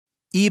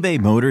eBay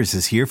Motors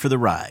is here for the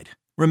ride.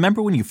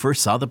 Remember when you first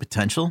saw the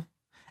potential?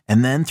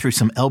 And then through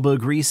some elbow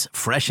grease,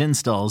 fresh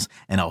installs,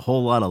 and a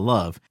whole lot of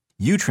love,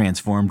 you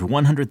transformed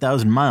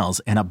 100,000 miles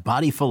and a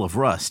body full of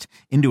rust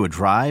into a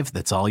drive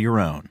that's all your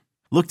own.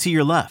 Look to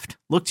your left.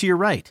 Look to your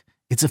right.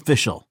 It's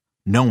official.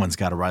 No one's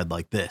got a ride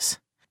like this.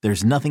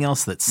 There's nothing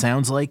else that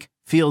sounds like,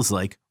 feels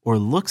like, or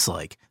looks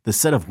like the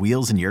set of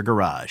wheels in your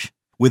garage.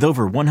 With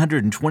over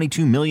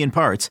 122 million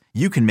parts,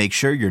 you can make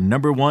sure your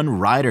number one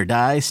ride or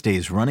die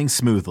stays running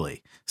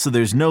smoothly. So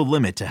there's no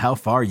limit to how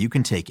far you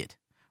can take it.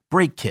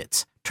 Brake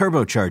kits,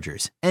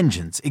 turbochargers,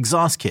 engines,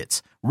 exhaust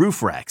kits,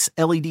 roof racks,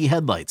 LED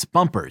headlights,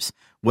 bumpers,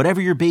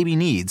 whatever your baby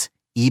needs,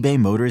 eBay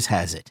Motors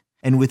has it.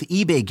 And with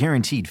eBay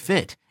Guaranteed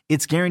Fit,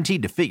 it's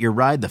guaranteed to fit your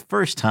ride the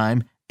first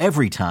time,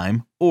 every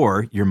time,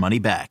 or your money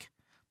back.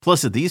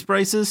 Plus at these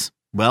prices,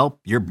 well,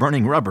 you're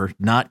burning rubber,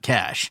 not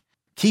cash.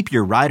 Keep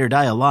your ride or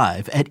die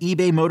alive at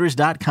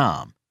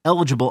ebaymotors.com.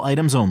 Eligible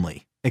items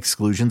only.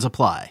 Exclusions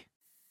apply.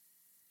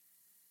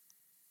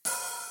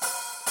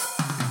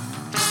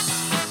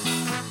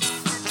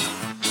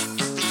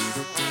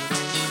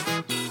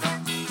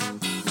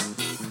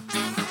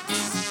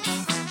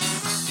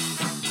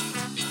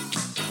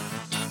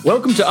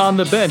 Welcome to On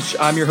the Bench.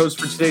 I'm your host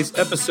for today's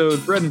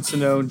episode, Brendan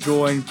Sonnone,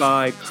 joined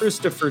by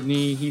Christopher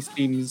Nee. He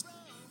seems,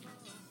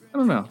 I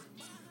don't know,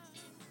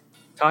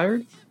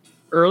 tired?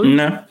 Early?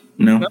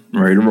 No,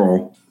 ready to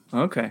roll.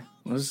 Okay,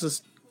 let's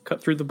just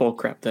cut through the bull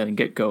crap then and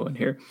get going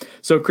here.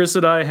 So Chris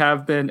and I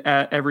have been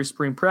at every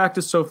spring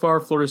practice so far.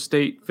 Florida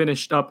State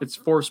finished up its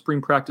fourth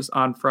spring practice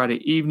on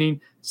Friday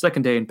evening,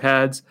 second day in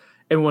pads,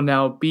 and will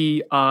now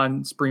be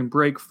on spring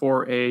break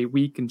for a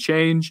week and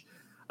change.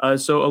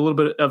 So a little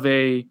bit of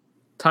a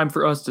time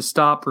for us to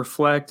stop,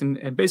 reflect,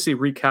 and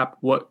basically recap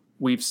what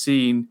we've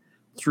seen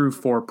through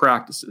four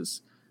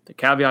practices. The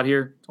caveat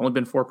here, it's only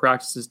been four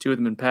practices, two of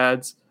them in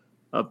pads.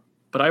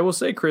 But I will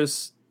say,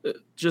 Chris,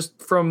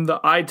 just from the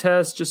eye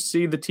test, just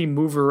see the team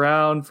move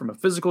around from a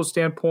physical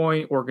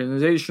standpoint,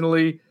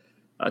 organizationally,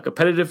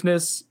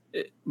 competitiveness,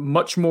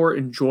 much more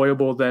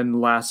enjoyable than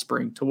last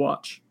spring to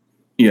watch.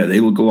 Yeah, they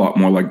look a lot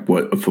more like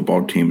what a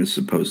football team is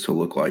supposed to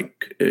look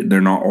like.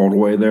 They're not all the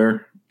way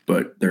there,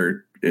 but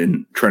they're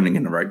trending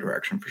in the right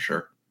direction for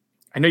sure.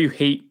 I know you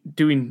hate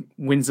doing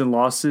wins and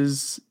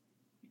losses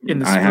in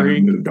the spring. I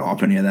haven't moved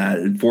off any of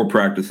that. Four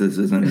practices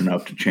isn't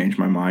enough to change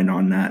my mind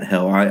on that.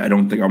 Hell, I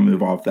don't think I'll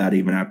move off that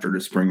even after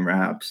the spring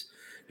wraps.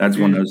 That's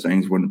one of those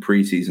things when the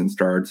preseason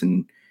starts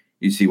and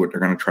you see what they're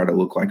going to try to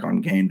look like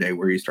on game day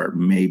where you start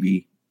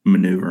maybe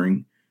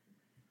maneuvering.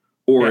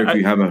 Or if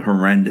you have a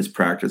horrendous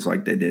practice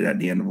like they did at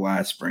the end of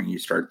last spring, you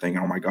start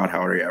thinking, oh my God,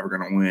 how are they ever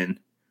going to win?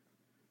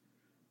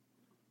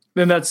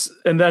 And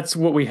that's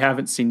what we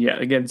haven't seen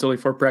yet. Again, it's only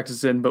four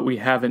practices in, but we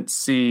haven't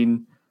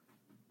seen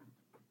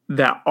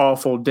that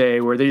awful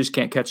day where they just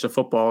can't catch the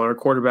football or a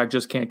quarterback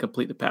just can't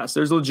complete the pass.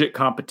 There's legit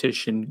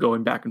competition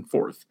going back and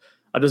forth.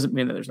 That doesn't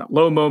mean that there's not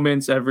low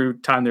moments. Every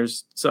time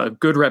there's a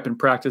good rep in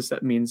practice,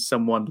 that means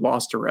someone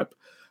lost a rep.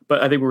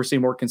 But I think what we're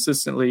seeing more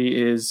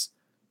consistently is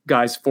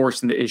guys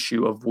forcing the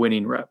issue of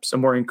winning reps.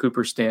 Amorian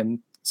Cooper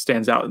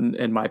stands out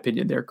in my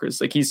opinion there, Chris.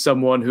 Like he's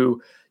someone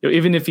who,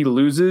 even if he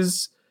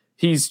loses,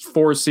 he's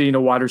forcing a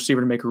wide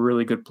receiver to make a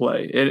really good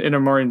play. And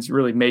Amorian's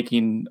really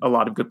making a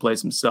lot of good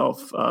plays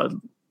himself,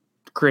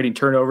 creating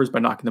turnovers by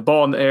knocking the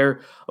ball in the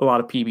air, a lot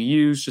of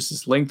PBUs, just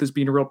his length is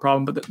being a real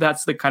problem. But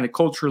that's the kind of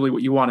culturally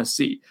what you want to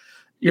see.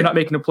 You're not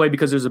making a play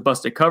because there's a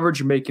busted coverage.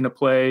 You're making a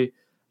play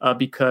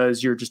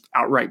because you're just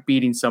outright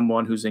beating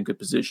someone who's in good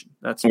position.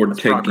 That's taking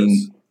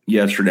progress.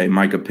 Yesterday,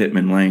 Micah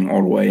Pittman laying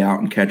all the way out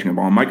and catching a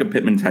ball. Micah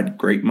Pittman's had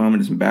great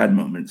moments and bad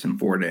moments in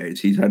 4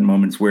 days. He's had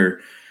moments where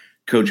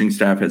coaching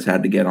staff has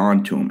had to get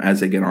on to him as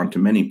they get on to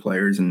many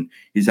players. And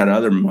he's had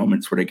other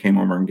moments where they came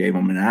over and gave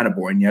him an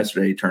attaboy. And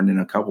yesterday he turned in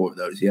a couple of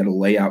those. He had a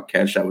layout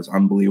catch that was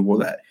unbelievable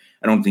that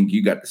I don't think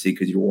you got to see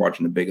because you were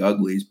watching the big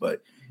uglies,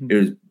 but it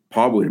was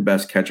probably the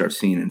best catch I've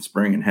seen in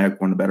spring. And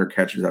heck, one of the better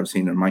catches I've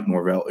seen in Mike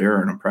Norvell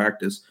era in a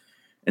practice.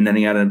 And then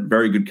he had a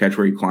very good catch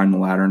where he climbed the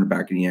ladder in the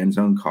back of the end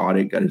zone, caught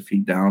it, got his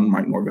feet down.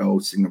 Mike Norvell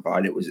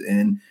signified it was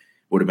in.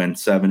 Would have been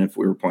 7 if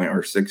we were playing,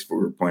 or 6 if we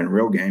were playing a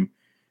real game.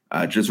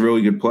 Just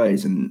really good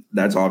plays. And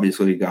that's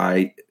obviously a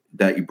guy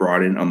that you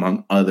brought in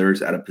among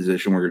others at a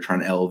position where you're trying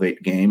to elevate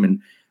the game.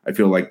 And I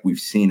feel like we've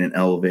seen an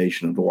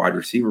elevation of the wide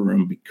receiver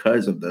room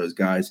because of those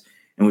guys.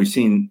 And we've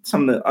seen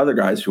some of the other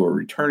guys who are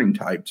returning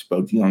types,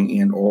 both young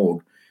and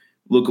old,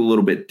 look a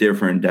little bit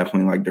different,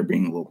 definitely like they're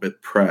being a little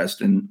bit pressed.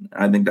 And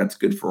I think that's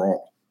good for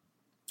all.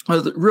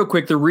 Real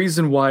quick, the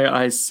reason why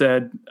I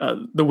said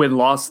the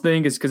win-loss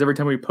thing is because every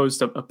time we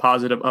post a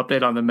positive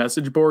update on the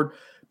message board,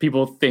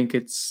 people think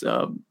it's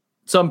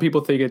some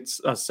people think it's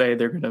us say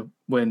they're going to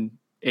win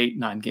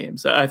 8-9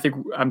 games. I think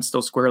I'm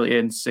still squarely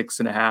in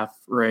 6.5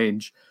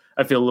 range.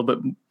 I feel a little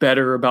bit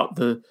better about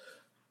the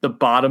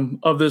bottom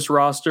of this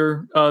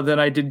roster than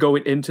I did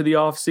going into the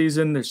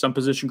offseason. There's some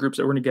position groups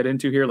that we're going to get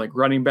into here, like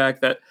running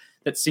back, that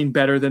seem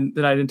better than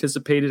I'd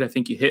anticipated. I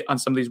think you hit on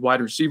some of these wide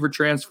receiver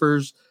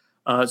transfers.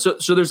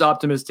 So there's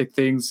optimistic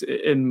things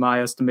in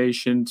my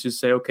estimation to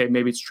say, okay,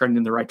 maybe it's trending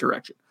in the right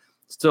direction.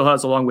 still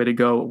has a long way to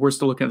go. We're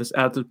still looking at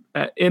this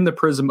in the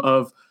prism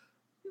of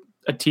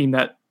a team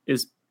that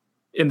is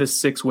in the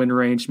 6-win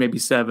range, maybe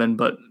 7,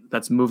 but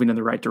that's moving in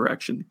the right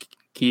direction.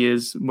 Key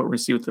is what we're going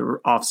to see with the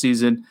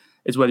offseason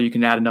is whether you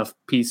can add enough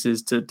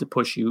pieces to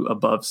push you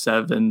above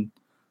 7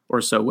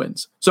 or so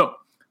wins. So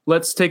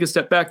let's take a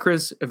step back,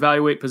 Chris,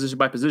 evaluate position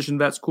by position.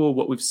 That's cool.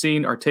 What we've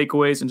seen, our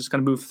takeaways, and just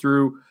kind of move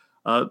through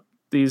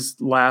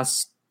these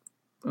last,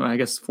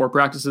 4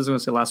 practices. I'm going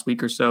to say last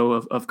week or so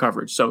of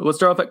coverage. So let's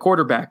start off at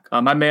quarterback.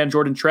 My man,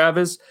 Jordan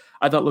Travis,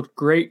 I thought looked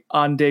great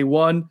on day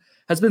 1.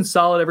 Has been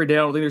solid every day. I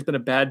don't think there's been a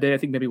bad day. I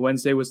think maybe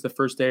Wednesday was the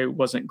first day. It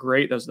wasn't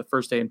great. That was the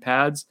first day in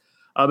pads.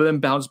 But then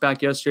bounced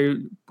back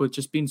yesterday with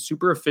just being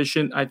super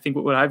efficient. I think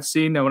what I've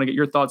seen, I want to get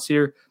your thoughts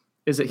here,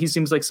 is that he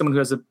seems like someone who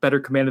has a better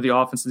command of the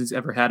offense than he's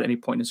ever had at any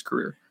point in his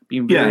career.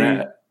 Being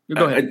very,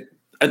 go ahead.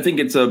 I think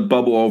it's a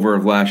bubble over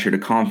of last year. The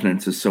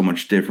confidence is so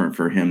much different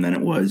for him than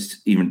it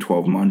was even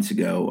 12 months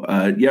ago.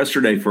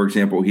 Yesterday, for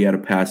example, he had a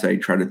pass that he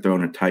tried to throw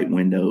in a tight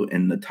window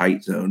in the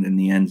tight zone in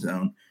the end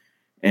zone.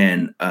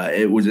 And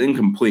it was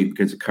incomplete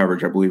because of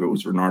coverage. I believe it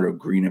was Renardo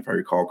Green, if I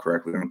recall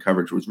correctly, on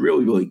coverage was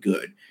really, really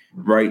good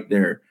right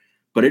there.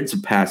 But it's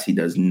a pass he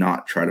does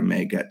not try to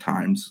make at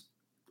times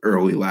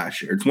early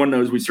last year. It's one of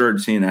those we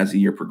started seeing as the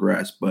year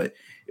progressed, but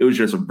it was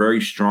just a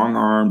very strong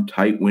arm,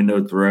 tight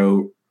window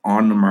throw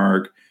on the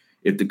mark.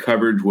 If the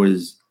coverage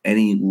was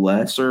any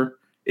lesser,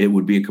 it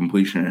would be a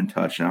completion and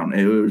touchdown.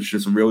 It was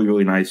just a really,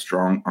 really nice,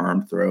 strong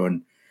arm throw.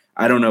 And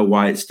I don't know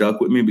why it stuck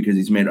with me because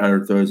he's made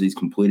other throws he's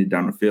completed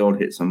down the field,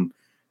 hit some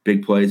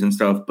big plays and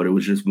stuff, but it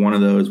was just one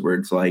of those where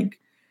it's like,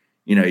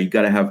 you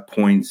got to have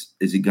points.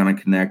 Is he going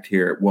to connect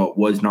here? Well, it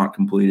was not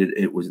completed.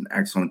 It was an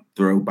excellent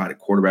throw by the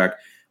quarterback,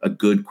 a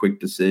good quick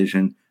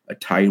decision, a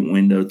tight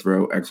window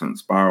throw, excellent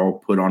spiral,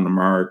 put on the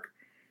mark.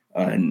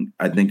 And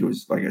I think it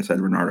was, like I said,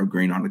 Renardo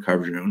Green on the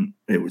coverage. And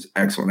it was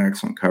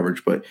excellent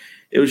coverage, but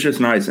it was just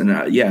nice. And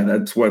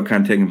that's what I've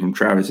kind of taken from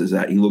Travis is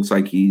that he looks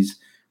like he's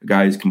a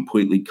guy who's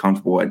completely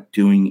comfortable at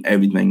doing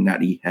everything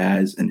that he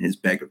has in his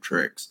bag of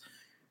tricks.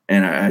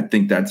 And I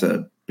think that's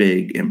a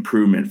big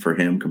improvement for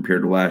him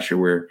compared to last year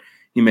where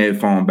he may have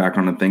fallen back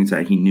on the things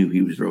that he knew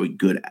he was really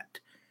good at.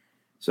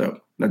 So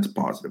that's a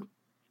positive.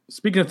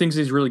 Speaking of things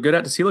he's really good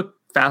at, does he look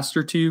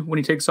faster to you when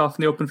he takes off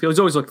in the open field? He's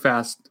always looked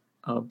fast,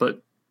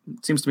 but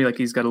it seems to me like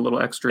he's got a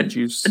little extra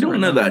juice. I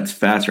don't know that it's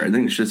faster. I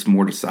think it's just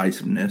more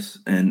decisiveness.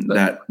 And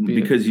that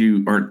because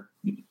you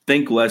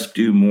think less,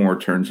 do more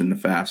turns into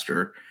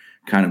faster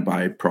kind of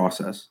by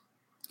process.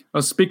 I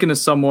was speaking to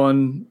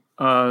someone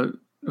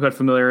who had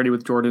familiarity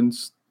with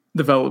Jordan's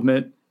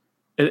development,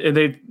 and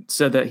they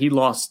said that he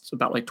lost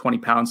about 20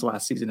 pounds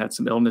last season, had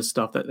some illness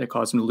stuff that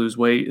caused him to lose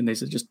weight. And they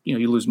said just,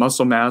 you lose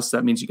muscle mass.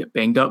 That means you get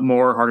banged up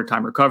more, harder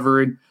time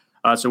recovering.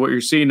 So what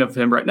you're seeing of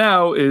him right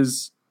now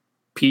is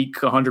peak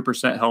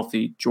 100%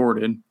 healthy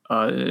Jordan,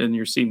 and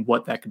you're seeing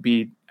what that could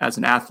be as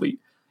an athlete.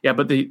 Yeah,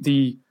 but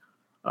the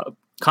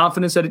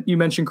confidence that you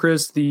mentioned,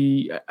 Chris,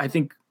 I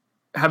think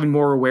having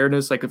more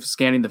awareness, of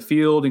scanning the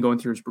field and going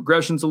through his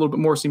progressions a little bit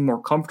more, seeming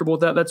more comfortable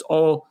with that. That's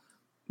all.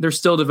 There's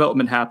still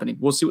development happening.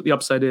 We'll see what the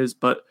upside is,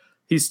 but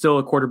he's still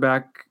a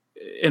quarterback,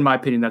 in my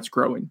opinion, that's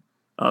growing.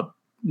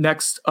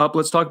 Next up,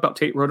 let's talk about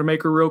Tate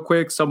Rodemaker real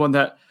quick. Someone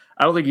that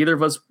I don't think either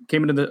of us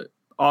came into the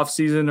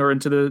offseason or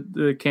into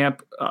the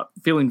camp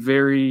feeling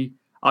very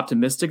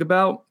optimistic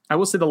about. I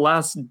will say the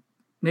last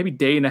maybe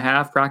day and a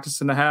half,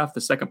 practice and a half,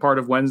 the second part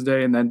of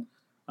Wednesday, and then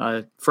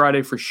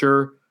Friday for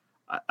sure.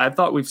 I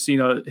thought we've seen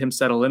him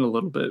settle in a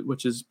little bit,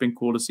 which has been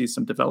cool to see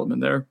some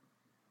development there.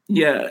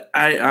 Yeah,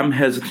 I'm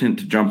hesitant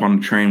to jump on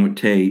the train with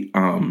Tate.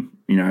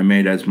 I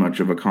made as much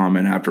of a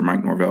comment after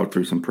Mike Norvell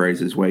threw some praise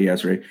his way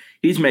yesterday.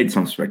 He's made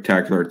some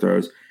spectacular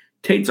throws.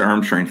 Tate's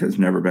arm strength has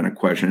never been a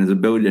question. His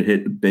ability to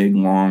hit the big,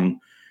 long,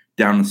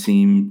 down the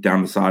seam,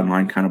 down the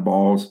sideline kind of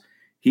balls,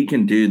 he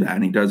can do that,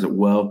 and he does it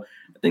well.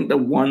 I think the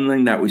one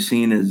thing that we've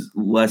seen is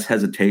less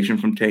hesitation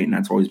from Tate, and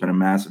that's always been a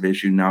massive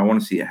issue. Now, I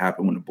want to see it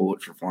happen when the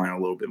bullets are flying a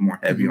little bit more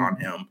heavy on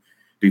him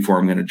before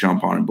I'm going to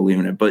jump on and believe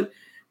in it. But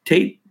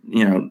Tate,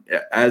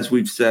 as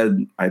we've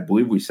said, I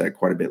believe we said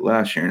quite a bit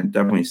last year, and it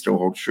definitely still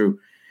holds true.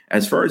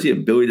 As far as the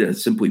ability to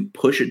simply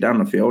push it down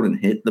the field and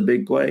hit the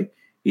big play,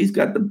 he's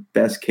got the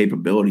best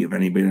capability of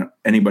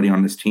anybody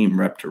on this team,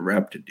 rep to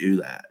rep, to do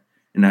that,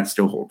 and that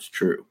still holds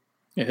true.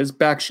 Yeah, his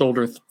back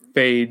shoulder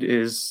fade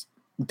is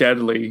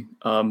deadly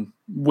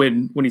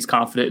when he's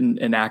confident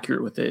and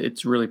accurate with it.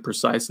 It's really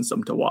precise and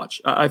something to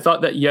watch. I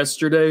thought that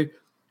yesterday,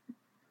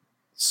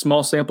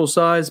 small sample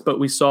size, but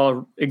we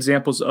saw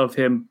examples of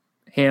him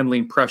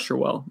handling pressure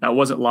well. Now, it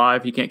wasn't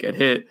live. He can't get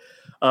hit.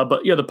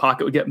 But, the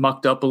pocket would get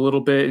mucked up a little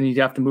bit, and he'd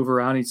have to move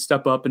around. He'd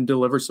step up and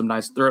deliver some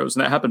nice throws,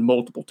 and that happened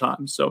multiple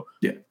times. So,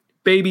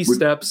 baby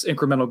steps,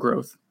 incremental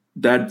growth.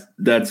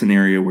 That's an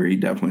area where he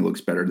definitely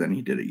looks better than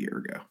he did a year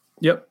ago.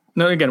 Yep.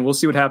 No, again, we'll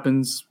see what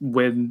happens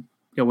when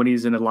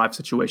he's in a live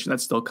situation.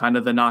 That's still kind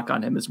of the knock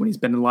on him, is when he's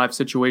been in live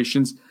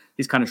situations,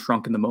 he's kind of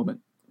shrunk in the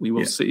moment. We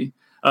will see.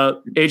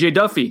 AJ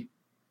Duffy,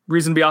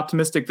 reason to be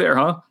optimistic there,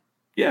 huh?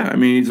 Yeah, I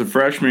mean, he's a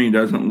freshman. He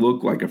doesn't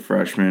look like a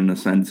freshman in the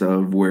sense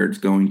of where it's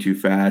going too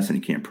fast and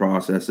he can't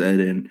process it.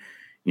 And,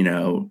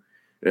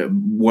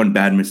 one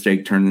bad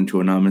mistake turns into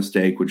another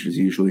mistake, which is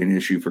usually an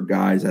issue for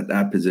guys at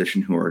that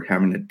position who are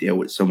having to deal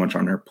with so much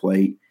on their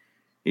plate.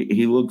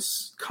 He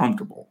looks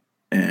comfortable.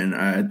 And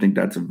I think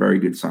that's a very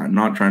good sign. I'm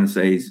not trying to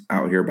say he's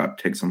out here about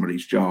to take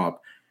somebody's job,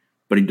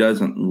 but it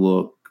doesn't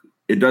look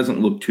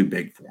too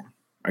big for him.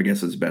 I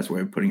guess is the best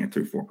way of putting it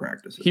through 4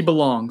 practices. He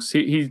belongs.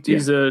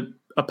 He's a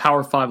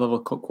Power 5 level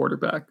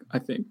quarterback, I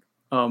think.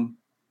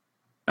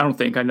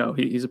 I know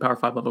he's a Power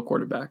 5 level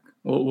quarterback.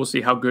 We'll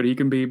see how good he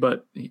can be,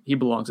 but he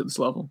belongs at this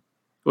level.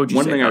 What would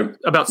you say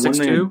about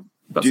 6'2"?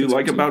 Do you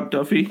like about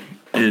Duffy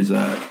is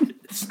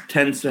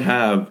tends to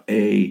have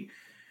a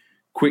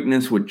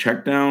quickness with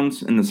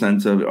checkdowns in the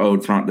sense of,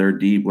 it's not there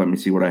deep. Let me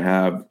see what I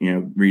have,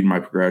 read my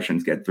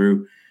progressions, get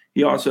through.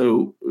 He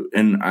also,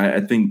 and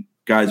I think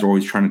guys are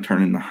always trying to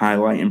turn in the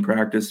highlight in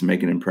practice to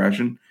make an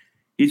impression.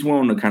 He's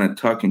willing to kind of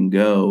tuck and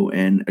go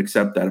and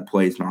accept that a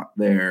play is not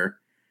there.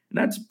 And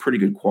that's pretty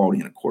good quality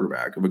in a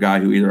quarterback of a guy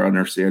who either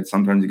understands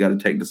sometimes you got to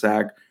take the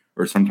sack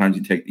or sometimes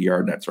you take the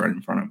yard that's right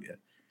in front of you.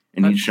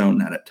 And he's shown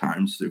that at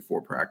times through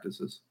 4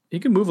 practices. He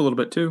can move a little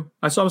bit too.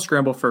 I saw him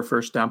scramble for a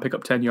first down, pick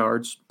up 10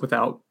 yards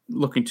without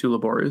looking too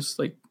laborious.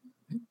 Like,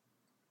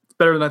 it's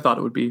better than I thought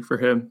it would be for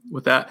him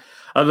with that.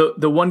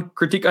 The one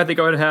critique I think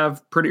I would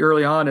have pretty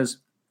early on is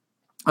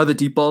the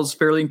deep ball's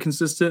fairly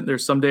inconsistent.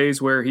 There's some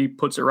days where he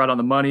puts it right on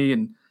the money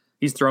and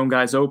he's throwing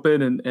guys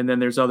open. And then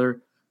there's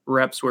other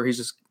reps where he's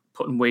just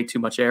putting way too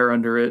much air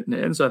under it.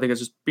 And so I think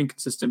it's just being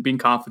consistent, being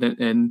confident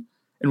in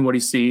what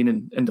he's seeing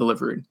and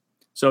delivering.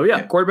 So,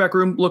 yeah, quarterback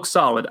room looks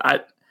solid.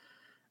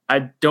 I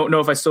don't know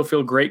if I still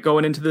feel great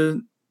going into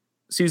the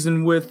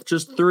season with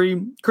just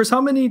 3. Chris, how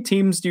many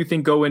teams do you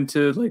think go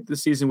into like the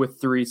season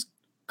with 3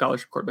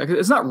 college quarterbacks?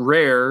 It's not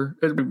rare.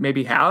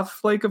 Maybe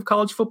half of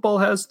college football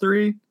has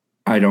 3.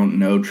 I don't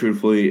know,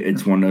 truthfully.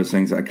 It's one of those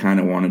things I kind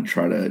of want to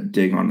try to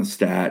dig on the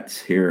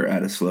stats here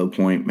at a slow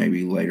point,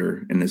 maybe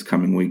later in this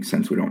coming week,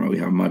 since we don't really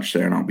have much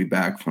there, and I'll be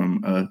back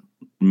from a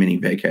mini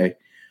vacay.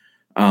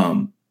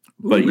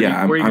 But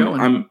yeah, where are you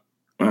going?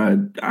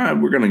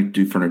 We're going to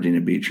do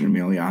Fernandina Beach and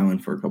Amelia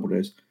Island for a couple of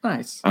days.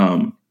 Nice.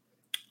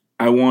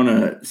 I want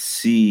to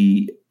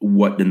see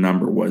what the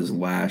number was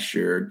last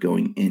year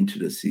going into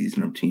the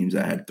season of teams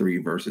that had 3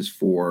 versus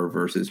 4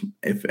 versus,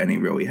 if any,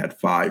 really had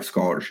 5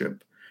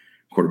 scholarship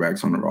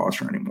quarterbacks on the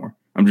roster anymore.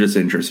 I'm just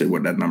interested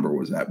what that number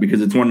was at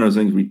because it's one of those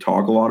things we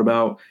talk a lot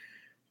about,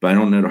 but I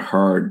don't know the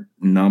hard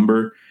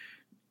number.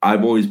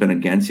 I've always been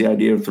against the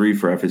idea of 3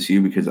 for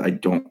FSU because I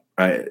don't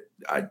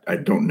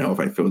know if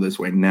I feel this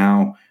way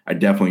now. I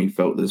definitely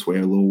felt this way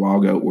a little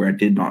while ago where I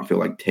did not feel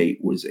like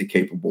Tate was a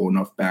capable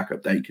enough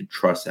backup that you could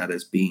trust that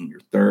as being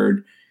your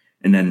 3rd.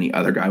 And then the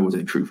other guy was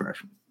a true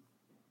freshman.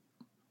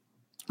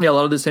 Yeah, a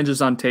lot of this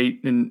hinges on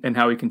Tate and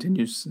how he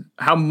continues,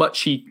 how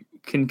much he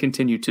can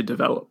continue to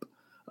develop.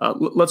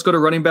 Let's go to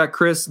running back,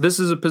 Chris. This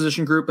is a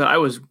position group that I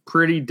was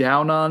pretty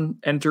down on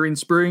entering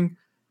spring.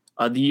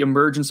 The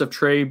emergence of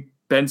Trey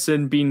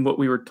Benson being what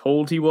we were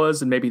told he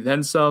was and maybe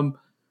then some.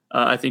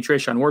 I think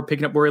Trayshawn Ward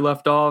picking up where he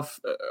left off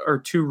are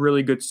 2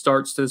 really good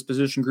starts to this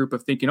position group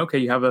of thinking, okay,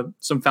 you have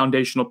some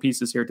foundational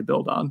pieces here to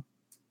build on.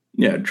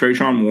 Yeah,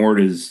 Trayshawn Ward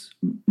is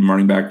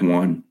running back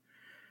 1.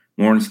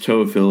 Lawrence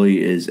Toafili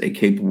is a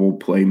capable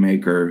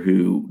playmaker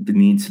who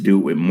needs to do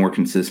it with more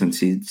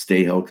consistency,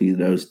 stay healthy,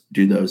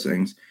 do those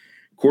things.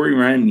 Corey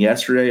Wren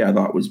yesterday I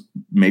thought was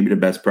maybe the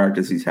best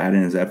practice he's had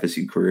in his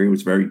FSU career. He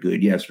was very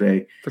good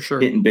yesterday. For sure.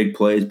 Hitting big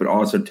plays, but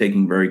also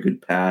taking very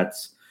good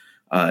pats.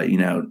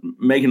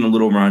 Making the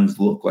little runs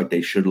look like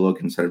they should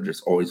look instead of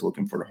just always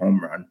looking for the home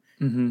run.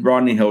 Mm-hmm.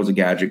 Rodney Hill's a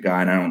gadget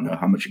guy, and I don't know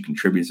how much he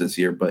contributes this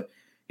year, but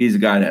he's a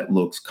guy that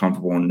looks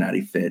comfortable and that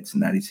he fits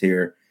and that he's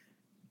here.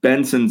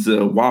 Benson's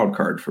a wild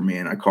card for me,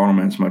 and I called him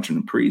as much in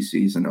the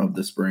preseason of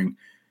the spring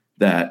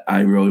that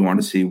I really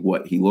want to see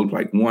what he looked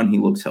like. One, he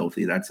looks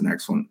healthy. That's an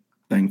excellent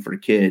thing for the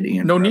kid.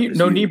 And no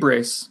knee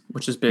brace,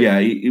 which is big. Yeah,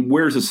 he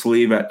wears a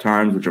sleeve at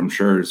times, which I'm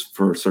sure is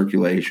for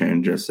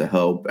circulation, just to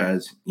help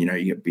as you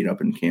get beat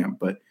up in camp.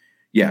 But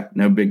yeah,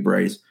 no big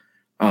brace.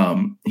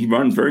 He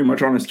runs very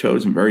much on his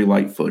toes and very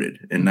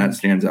light-footed, and that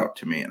stands out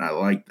to me, and I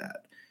like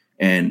that.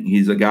 And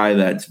he's a guy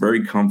that's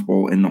very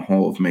comfortable in the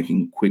hole of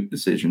making quick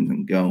decisions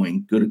and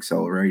going, good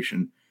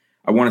acceleration.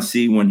 I want to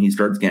see when he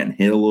starts getting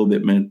hit a little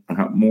bit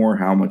more,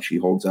 how much he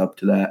holds up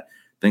to that,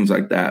 things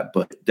like that.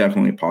 But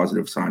definitely a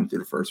positive sign through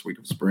the first week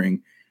of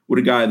spring with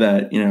a guy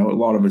that, a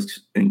lot of us,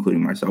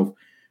 including myself,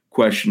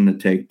 questioned to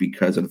take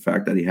because of the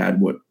fact that he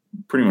had what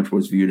pretty much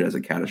was viewed as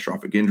a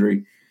catastrophic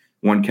injury.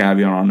 One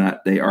caveat on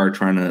that, they are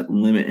trying to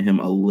limit him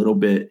a little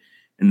bit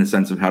in the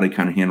sense of how they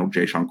kind of handled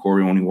Jashaun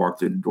Corey when he walked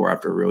through the door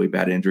after a really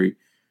bad injury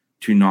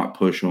to not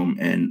push him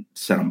and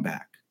set him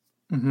back.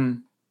 Mm-hmm.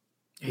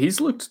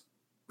 He's looked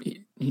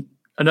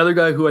another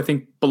guy who I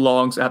think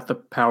belongs at the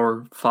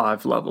Power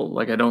 5 level.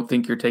 Like, I don't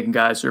think you're taking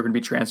guys who are going to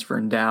be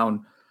transferring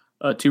down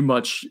too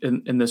much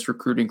in this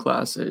recruiting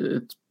class.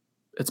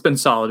 It's it's been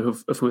solid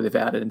of who they've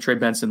added, and Trey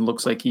Benson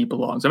looks like he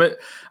belongs. I mean,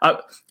 I'm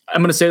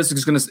going to say this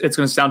because it's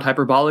going to sound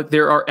hyperbolic.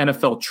 There are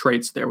NFL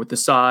traits there with the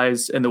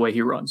size and the way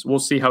he runs. We'll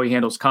see how he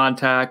handles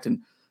contact and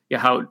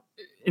how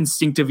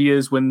instinctive he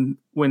is when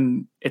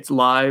it's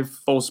live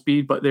full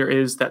speed. But there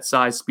is that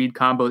size speed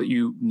combo that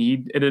you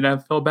need in an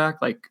NFL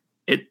back. Like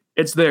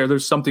it's there.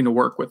 There's something to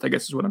work with, I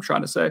guess is what I'm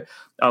trying to say.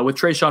 With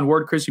Treshaun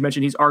Ward, Chris, you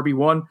mentioned he's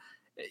RB1.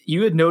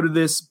 You had noted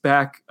this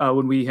back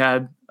when we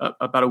had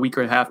about a week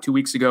and a half, 2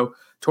 weeks ago,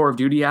 Tour of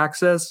Duty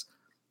access,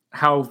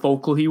 how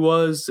vocal he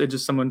was, and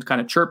just someone kind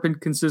of chirping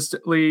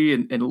consistently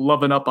and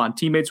loving up on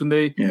teammates when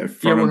they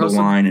front of the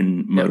line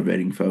and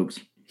motivating folks.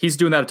 He's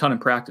doing that a ton in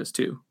practice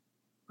too,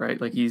 right?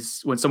 Like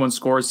when someone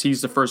scores,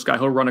 he's the first guy.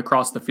 He'll run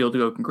across the field to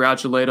go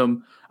congratulate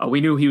him.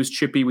 We knew he was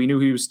chippy. We knew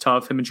he was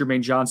tough. Him and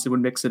Jermaine Johnson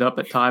would mix it up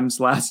at times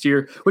last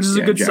year, which is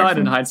a good sign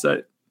in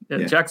hindsight.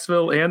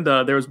 Jacksonville, and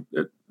there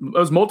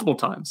was multiple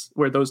times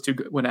where those two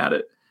went at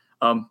it.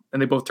 And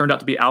they both turned out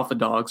to be alpha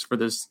dogs for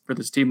this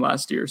team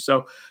last year.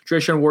 So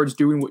Treshaun Ward's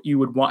doing what you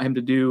would want him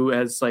to do,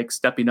 as like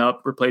stepping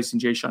up, replacing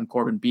Jashaun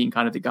Corbin, being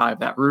kind of the guy of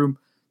that room.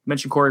 You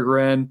mentioned Corey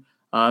Wren.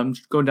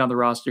 Going down the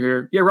roster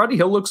here. Yeah, Rodney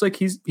Hill looks like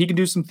he can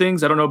do some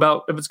things. I don't know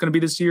about if it's going to be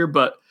this year,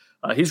 but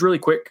he's really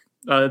quick.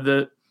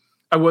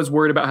 I was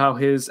worried about how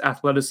his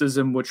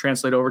athleticism would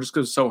translate over, just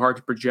because it's so hard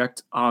to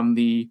project on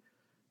the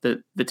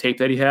tape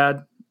that he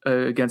had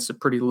against a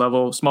pretty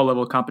small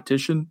level of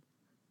competition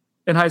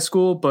in high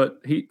school, but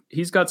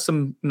he's got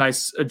some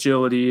nice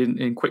agility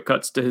and quick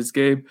cuts to his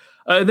game.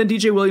 And then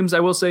DJ Williams, I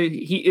will say,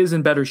 he is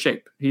in better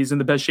shape. He's in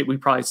the best shape we've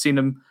probably seen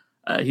him.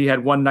 He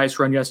had one nice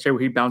run yesterday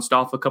where he bounced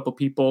off a couple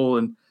people,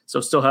 and so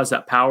still has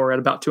that power at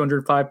about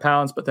 205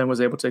 pounds, but then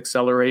was able to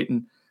accelerate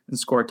and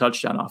score a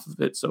touchdown off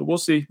of it. So we'll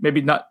see.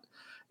 Maybe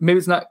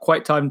it's not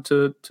quite time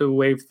to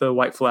wave the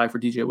white flag for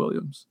DJ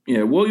Williams.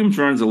 Yeah, Williams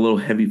runs a little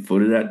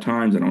heavy-footed at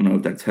times. I don't know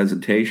if that's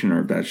hesitation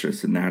or if that's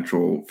just the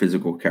natural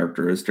physical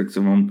characteristics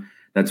of him.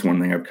 That's one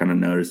thing I've kind of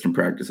noticed in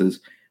practices.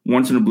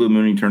 Once in a blue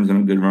moon, he turns in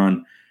a good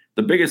run.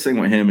 The biggest thing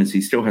with him is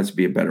he still has to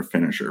be a better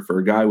finisher. For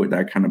a guy with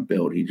that kind of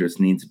build, he just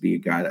needs to be a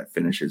guy that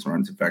finishes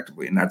runs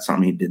effectively, and that's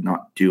something he did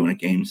not do in a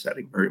game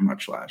setting very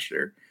much last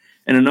year.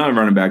 And another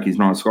running back, he's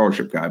not a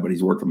scholarship guy, but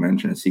he's worth a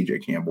mention, is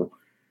CJ Campbell.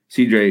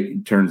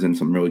 CJ turns in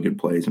some really good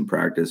plays in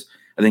practice.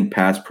 I think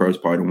pass pro is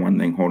probably the one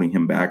thing holding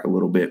him back a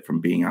little bit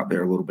from being out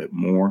there a little bit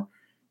more.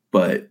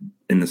 But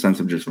in the sense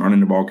of just running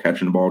the ball,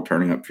 catching the ball,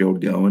 turning upfield,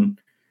 going,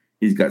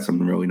 he's got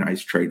some really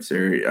nice traits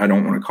there. I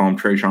don't want to call him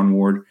Treshaun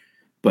Ward,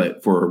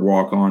 but for a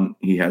walk-on,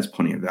 he has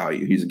plenty of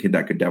value. He's a kid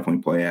that could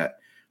definitely play at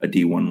a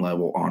D1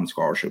 level on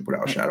scholarship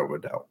without a shadow of a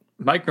doubt.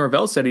 Mike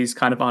Norvell said he's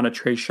kind of on a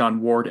Treshaun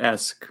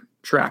Ward-esque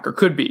track, or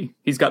could be.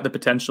 He's got the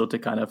potential to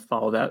kind of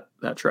follow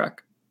that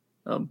track.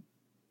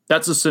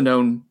 That's a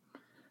Sonone.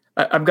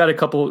 I've got a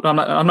couple. I'm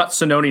not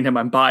Sononing him.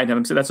 I'm buying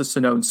him. So that's a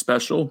Sonone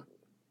special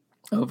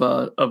of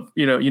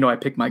I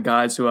pick my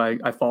guys who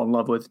I fall in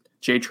love with.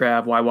 J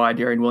Trav, YY,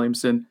 Darian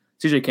Williamson,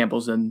 CJ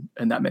Campbell's in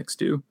that mix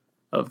too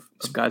of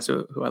guys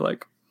who I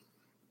like.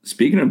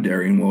 Speaking of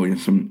Darian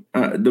Williamson,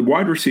 the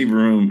wide receiver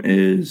room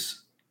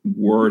is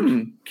worth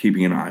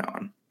keeping an eye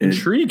on.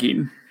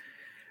 Intriguing.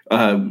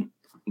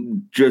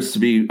 Just to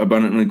be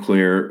abundantly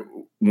clear,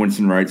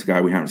 Winston Wright's a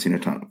guy we haven't seen a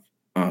ton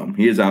of.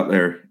 He is out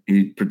there.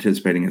 He's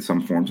participating in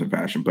some forms of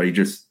fashion, but he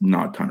just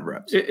not a ton of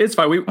reps. It's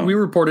fine. We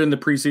reported in the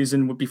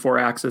preseason before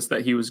access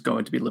that he was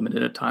going to be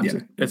limited at times.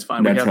 Yeah, it's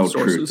fine. That's held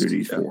true through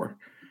these four.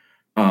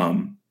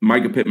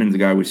 Micah Pittman's a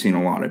guy we've seen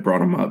a lot. I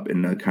brought him up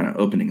in the kind of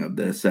opening of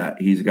this,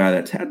 that he's a guy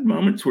that's had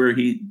moments where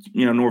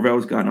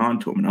Norvell's gotten on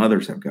to him and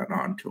others have gotten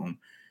on to him.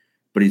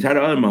 But he's had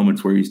other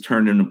moments where he's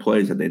turned into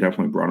plays that they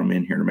definitely brought him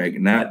in here to make.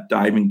 And that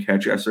diving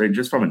catch yesterday,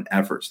 just from an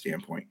effort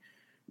standpoint,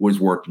 was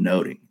worth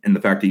noting. And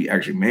the fact that he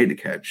actually made the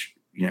catch,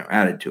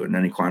 added to it. And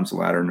then he climbs the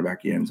ladder in the back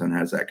of the end zone and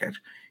has that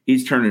catch.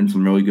 He's turned in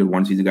some really good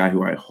ones. He's a guy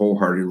who I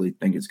wholeheartedly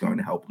think is going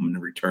to help him in the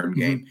return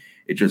game.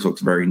 It just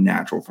looks very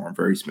natural for him,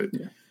 very smooth.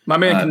 Yeah. My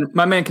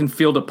man can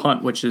field a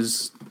punt, which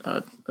is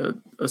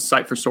a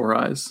sight for sore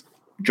eyes.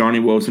 Johnny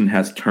Wilson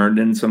has turned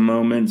in some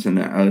moments, and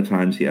at other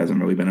times he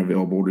hasn't really been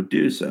available to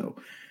do so.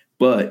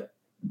 But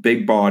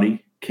big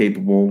body,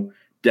 capable,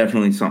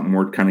 definitely something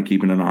worth kind of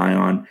keeping an eye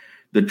on.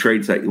 The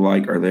traits that you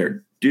like are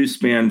there. Deuce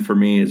Spann, for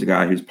me, is a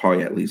guy who's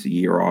probably at least a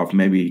year off.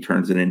 Maybe he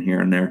turns it in here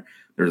and there.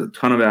 There's a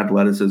ton of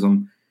athleticism.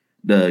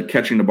 The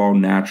catching the ball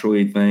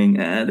naturally thing,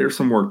 there's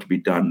some work to be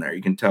done there.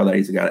 You can tell that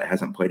he's a guy that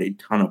hasn't played a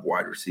ton of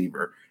wide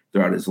receiver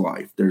throughout his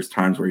life. There's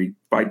times where he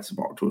fights the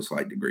ball to a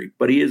slight degree,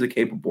 but he is a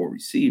capable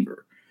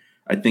receiver.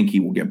 I think he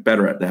will get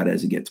better at that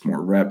as he gets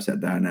more reps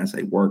at that and as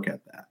they work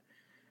at that.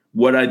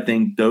 What I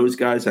think those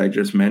guys I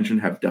just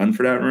mentioned have done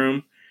for that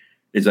room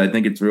is I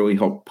think it's really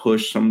helped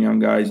push some young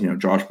guys.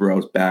 Josh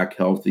Burrell's back,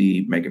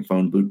 healthy, making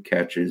phone boot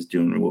catches,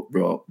 doing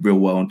real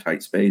well in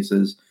tight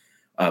spaces.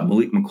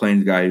 Malik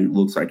McLean's a guy who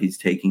looks like he's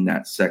taking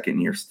that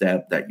second-year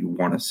step that you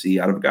want to see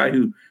out of a guy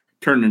who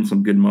turned in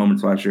some good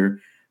moments last year.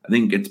 I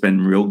think it's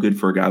been real good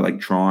for a guy like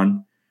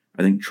Tron.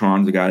 I think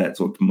Tron's a guy that's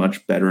looked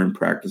much better in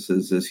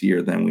practices this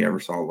year than we ever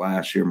saw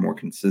last year, more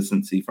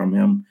consistency from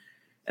him.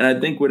 And I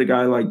think with a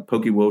guy like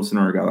Pokey Wilson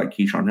or a guy like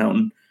Keyshawn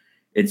Helton,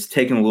 it's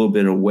taken a little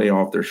bit of weight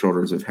off their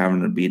shoulders of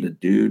having to be the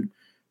dude.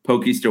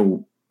 Pokey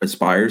still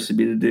aspires to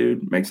be the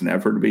dude, makes an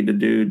effort to be the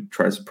dude,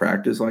 tries to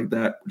practice like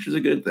that, which is a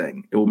good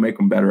thing. It will make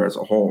him better as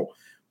a whole.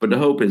 But the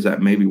hope is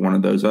that maybe one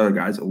of those other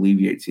guys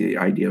alleviates the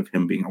idea of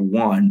him being a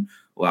 1,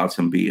 allows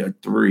him to be a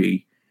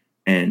 3,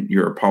 and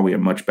you're probably a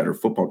much better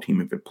football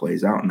team if it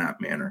plays out in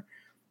that manner.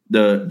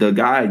 The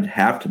guy I'd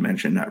have to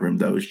mention in that room,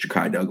 though, is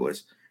Ja'Kai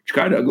Douglas.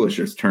 Ja'Kai Douglas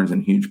just turns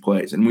in huge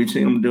plays, and we've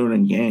seen him do it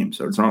in games,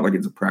 so it's not like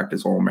it's a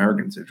practice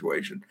All-American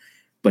situation.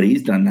 But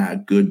he's done that a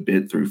good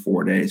bit through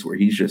 4 days where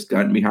he's just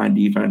gotten behind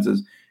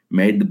defenses,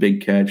 made the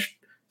big catch,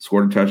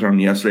 scored a touchdown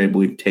yesterday. I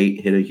believe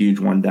Tate hit a huge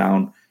one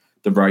down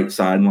the right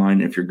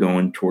sideline if you're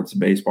going towards the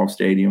baseball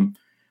stadium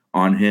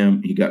on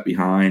him. He got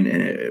behind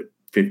and a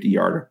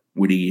 50-yarder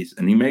with ease,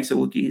 and he makes it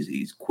look easy.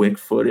 He's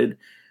quick-footed.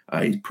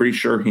 He's pretty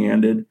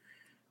sure-handed.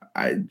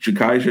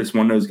 Ja'Kai is just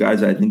one of those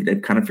guys I think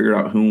they've kind of figured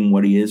out who and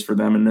what he is for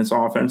them in this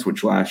offense,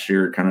 which last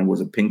year kind of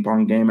was a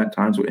ping-pong game at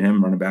times with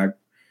him, running back,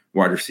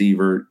 wide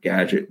receiver,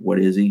 gadget, what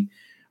is he?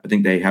 I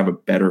think they have a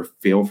better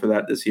feel for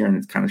that this year, and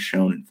it's kind of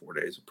shown in 4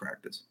 days of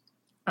practice.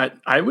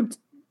 I would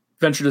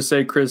venture to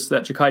say, Chris,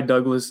 that Ja'Kai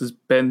Douglas has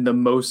been the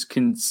most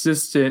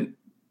consistent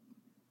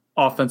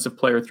offensive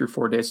player through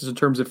 4 days in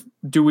terms of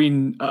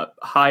doing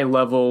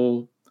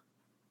high-level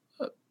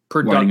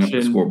production. Lighting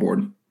up the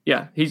scoreboard.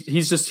 Yeah,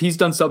 he's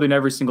done something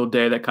every single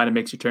day that kind of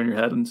makes you turn your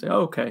head and say,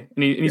 oh, okay.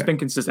 And he's been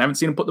consistent. I haven't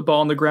seen him put the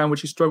ball on the ground,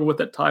 which he struggled with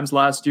at times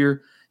last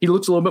year. He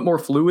looks a little bit more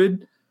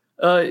fluid.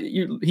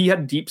 He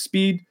had deep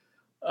speed,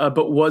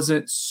 but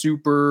wasn't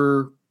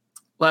super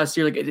last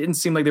year. Like, it didn't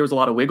seem like there was a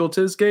lot of wiggle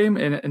to his game,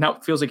 and now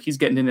it feels like he's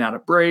getting in and out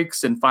of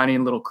breaks and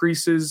finding little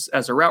creases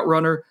as a route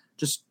runner.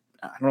 Just,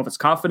 I don't know if it's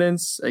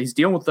confidence. He's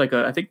dealing with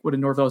I think what did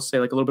Norvell say,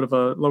 like a little bit of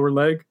a lower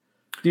leg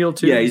deal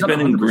too. Yeah, he's been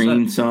 100%. In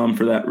green some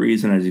for that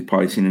reason, as you've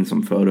probably seen in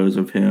some photos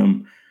of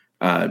him.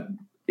 I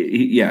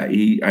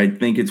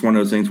think it's one of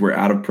those things where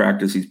out of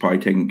practice, he's probably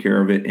taking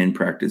care of it. In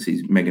practice,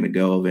 he's making a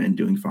go of it and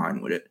doing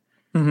fine with it.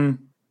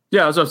 Mm-hmm.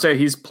 Yeah, as I would say,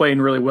 he's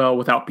playing really well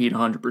without being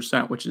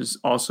 100%, which is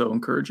also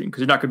encouraging because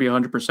you're not going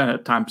to be 100%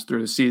 at times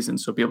through the season.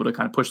 So be able to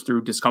kind of push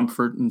through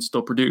discomfort and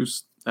still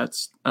produce,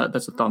 that's a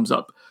thumbs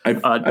up.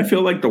 I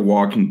feel like the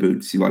walking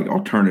boots, like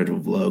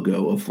alternative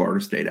logo of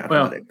Florida State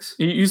athletics.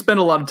 Well, you spend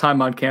a lot of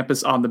time on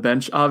campus on the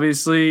bench,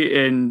 obviously,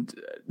 and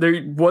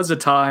there was a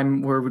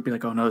time where we'd be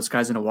like, oh no, this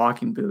guy's in a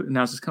walking boot. And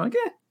now it's just kind of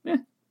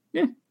like,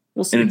 yeah,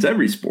 we'll see. And it's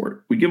every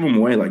sport. We give them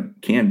away like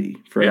candy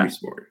for every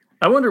sport.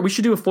 I wonder, we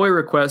should do a FOIA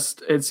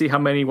request and see how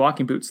many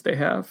walking boots they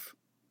have.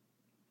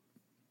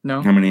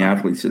 No? How many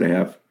athletes do they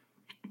have?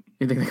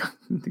 You think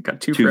they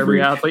got two for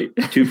every athlete?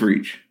 2 for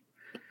each.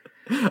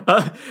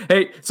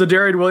 Hey, so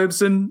Darian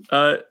Williamson,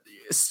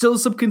 still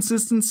some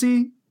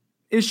consistency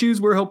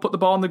issues where he'll put the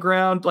ball on the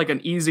ground like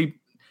an easy,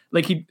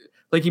 like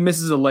he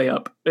misses a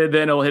layup and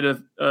then he'll hit a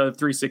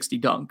 360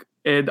 dunk.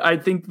 And I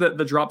think that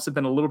the drops have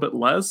been a little bit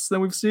less than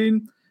we've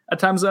seen at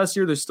times last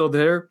year. They're still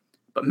there.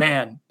 But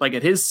man, like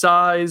at his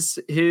size,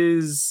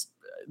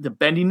 the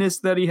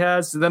bendiness that he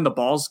has, and then the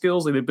ball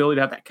skills, like the ability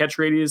to have that catch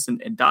radius and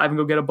dive and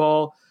go get a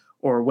ball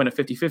or win a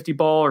 50-50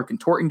 ball or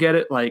contort and get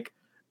it. Like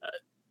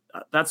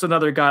that's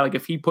another guy. Like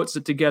if he puts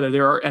it together,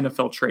 there are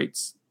NFL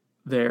traits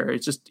there.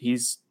 It's just,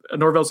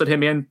 Norvell said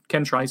him and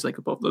Ken Trice, like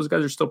both those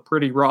guys are still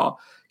pretty raw.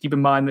 Keep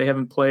in mind, they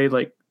haven't played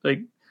like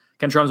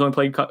Ken Trice only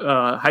played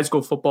high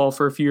school football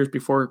for a few years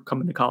before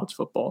coming to college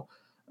football.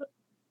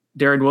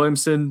 Darian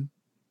Williamson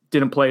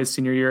didn't play his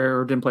senior year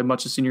or didn't play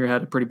much his senior year,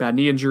 had a pretty bad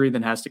knee injury,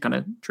 then has to kind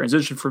of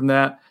transition from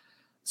that.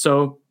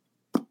 So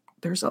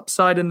there's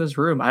upside in this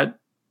room.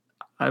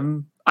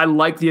 I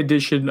like the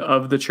addition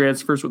of the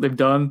transfers, what they've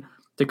done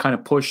to kind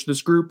of push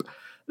this group.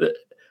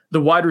 The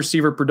wide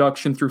receiver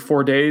production through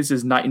 4 days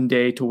is night and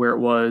day to where it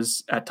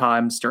was at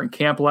times during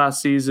camp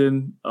last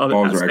season.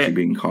 Balls are actually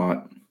being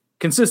caught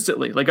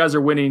consistently. Like guys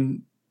are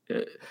winning.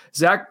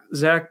 Zach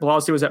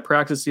Blasi was at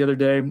practice the other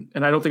day,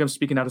 and I don't think I'm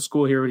speaking out of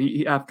school here, but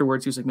he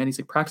afterwards, he was like, man, he's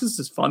like, practice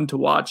is fun to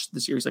watch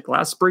this year. He's like,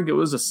 last spring, it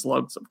was a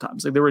slug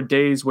sometimes. Like there were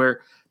days where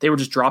they were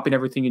just dropping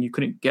everything and you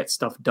couldn't get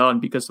stuff done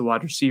because the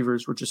wide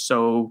receivers were just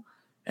so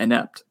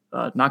inept.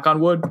 Knock on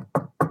wood,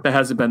 that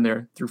hasn't been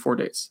there through 4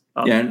 days.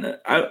 And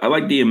I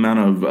like the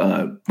amount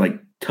of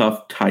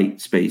tough, tight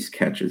space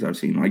catches I've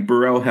seen. Like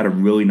Burrell had a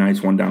really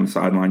nice one down the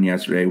sideline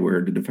yesterday where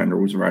the defender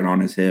was right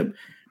on his hip.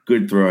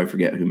 Good throw. I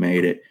forget who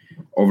made it.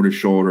 Over the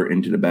shoulder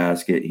into the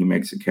basket. He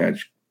makes a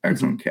catch.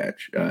 Excellent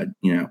catch.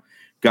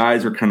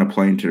 Guys are kind of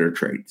playing to their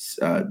traits.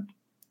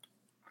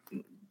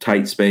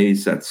 Tight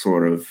space, that's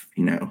sort of,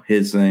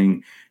 his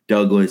thing.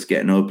 Douglas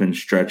getting open,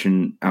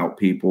 stretching out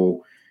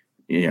people.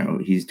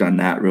 He's done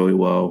that really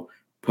well.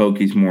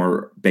 Pokey's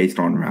more based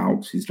on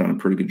routes. He's done a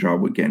pretty good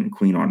job with getting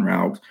clean on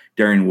routes.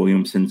 Darian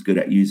Williamson's good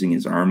at using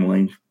his arm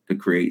length to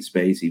create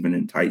space, even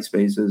in tight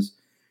spaces.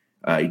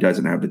 He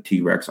doesn't have the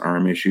T-Rex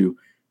arm issue.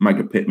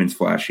 Micah Pittman's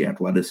flashy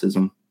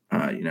athleticism.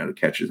 The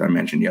catches I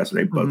mentioned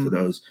yesterday, both of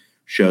those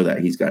show that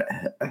he's got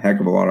a heck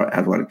of a lot of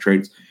athletic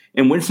traits.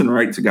 And Winston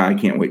Wright's a guy I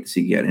can't wait to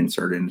see get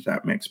inserted into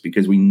that mix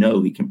because we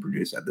know he can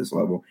produce at this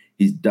level.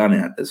 He's done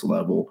it at this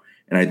level.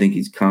 And I think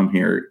he's come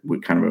here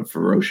with kind of a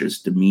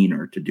ferocious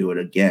demeanor to do it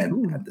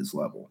again at this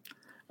level.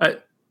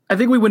 I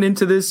think we went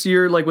into this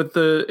year and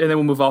then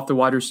we'll move off the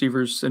wide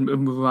receivers and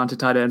move on to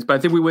tight ends. But I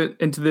think we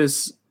went into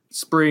this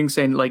spring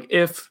saying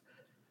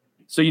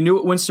so you knew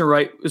what Winston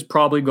Wright was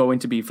probably going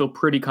to be. Feel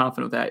pretty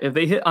confident with that. If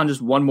they hit on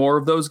just one more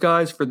of those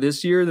guys for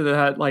this year,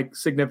 that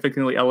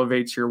significantly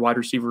elevates your wide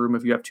receiver room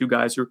if you have two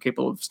guys who are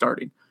capable of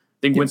starting. I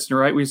think Winston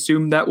Wright, we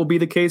assume that will be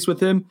the case with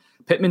him.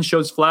 Pittman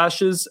shows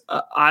flashes.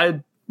 I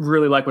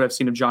really like what I've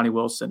seen of Johnny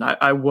Wilson.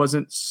 I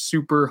wasn't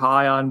super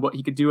high on what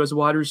he could do as a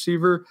wide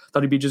receiver.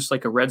 Thought he'd be just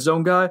like a red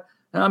zone guy.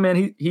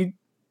 Man,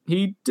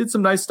 he did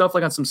some nice stuff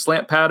on some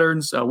slant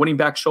patterns, winning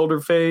back shoulder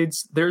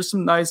fades. There's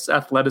some nice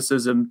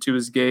athleticism to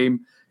his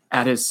game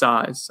at his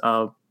size.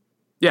 I'm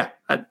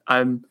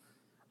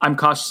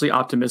cautiously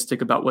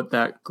optimistic about what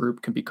that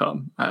group can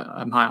become.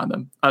 I'm high on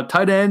them.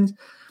 Tight end.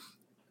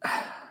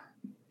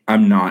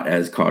 I'm not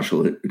as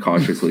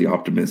cautiously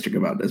optimistic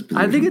about this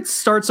position. I think it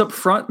starts up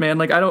front, man.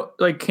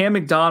 Cam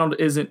McDonald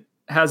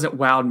hasn't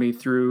wowed me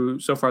through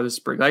so far this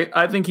spring.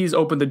 I think he's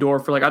opened the door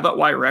for I thought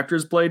Wyatt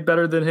Rector's played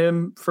better than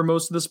him for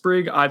most of the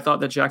spring. I thought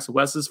that Jackson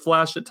West has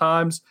flashed at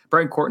times.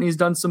 Brian Courtney's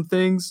done some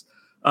things.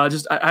 I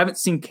haven't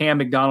seen Cam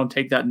McDonald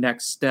take that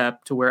next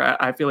step to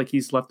where I feel like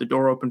he's left the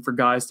door open for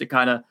guys to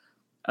kind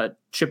of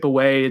chip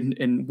away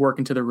and work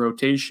into the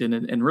rotation.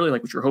 And really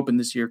what you're hoping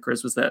this year,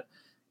 Chris, was that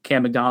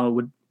Cam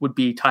McDonald would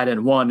be tight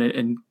end one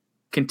and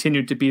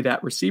continue to be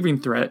that receiving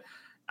threat.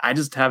 I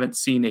just haven't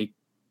seen a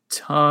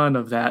ton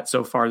of that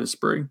so far this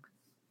spring.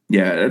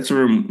 Yeah, that's a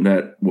room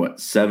that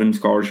 7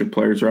 scholarship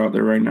players are out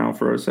there right now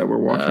for us that we're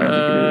watching.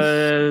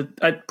 I think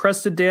it is.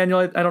 Preston Daniel,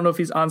 I don't know if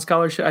he's on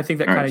scholarship. I think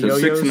that kind of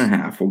yo-yos.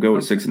 6.5. We'll go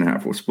with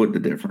 6.5. We'll split the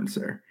difference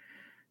there.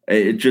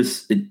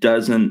 It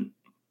doesn't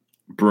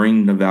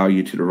bring the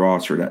value to the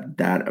roster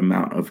that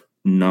amount of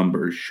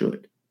numbers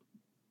should.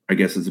 I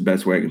guess is the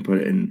best way I can put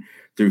it. And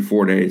through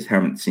 4 days,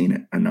 haven't seen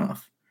it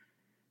enough.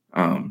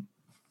 I don't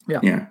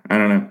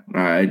know.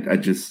 I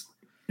just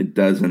it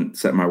doesn't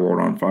set my world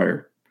on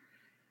fire.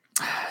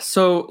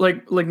 So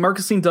like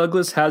Marcusine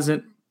Douglas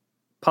hasn't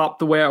popped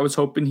the way I was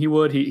hoping he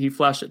would. He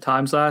flashed at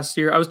times last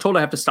year. I was told I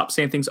have to stop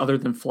saying things other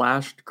than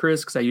flashed,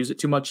 Chris, because I use it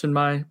too much in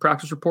my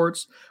practice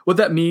reports. What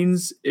that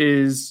means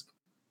is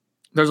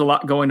there's a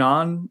lot going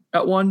on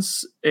at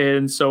once,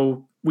 and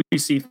so we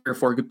see 3 or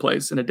 4 good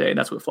plays in a day, and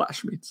that's what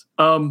flash means.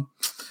 But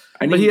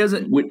he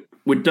hasn't.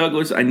 With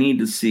Douglas, I need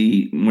to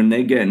see when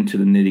they get into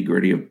the nitty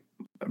gritty of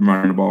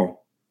running the ball.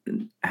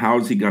 How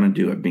is he going to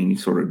do it being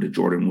sort of the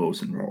Jordan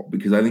Wilson role?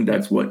 Because I think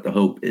that's what the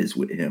hope is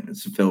with him,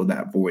 is to fill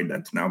that void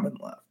that's now been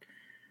left.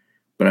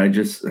 But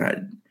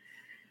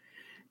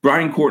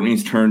Brian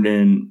Courtney's turned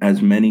in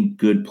as many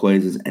good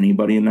plays as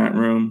anybody in that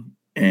room.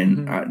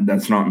 And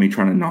that's not me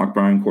trying to knock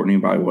Brian Courtney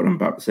by what I'm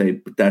about to say,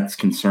 but that's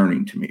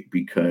concerning to me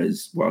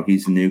because,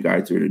 he's a new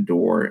guy through the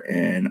door,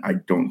 and I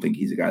don't think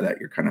he's a guy that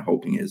you're kind of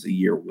hoping is a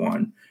year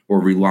one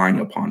or relying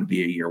upon to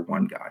be a year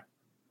one guy.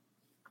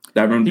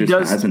 That room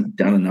hasn't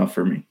done enough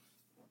for me.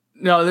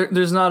 No,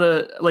 there's not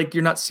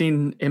you're not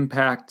seeing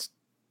impact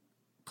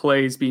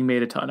plays being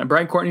made a ton. And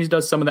Brian Courtney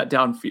does some of that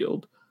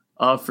downfield,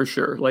 for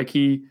sure.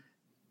 He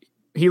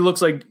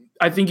looks like,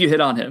 I think you hit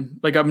on him.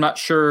 I'm not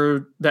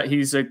sure that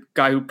he's a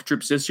guy who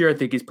contributes this year. I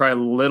think he's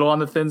probably a little on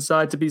the thin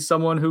side to be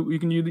someone who you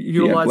can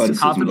utilize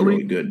confidently.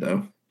 Really good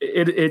though.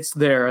 It's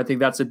there. I think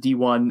that's a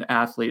D1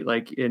 athlete.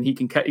 And he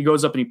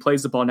goes up and he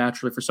plays the ball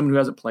naturally. For someone who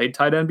hasn't played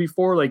tight end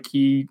before,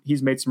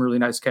 he's made some really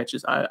nice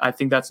catches. I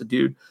think that's a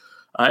dude.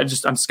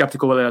 I'm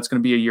skeptical whether that's going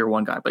to be a year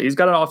one guy, but he's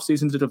got an off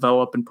season to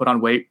develop and put on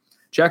weight.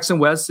 Jackson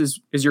West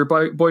is your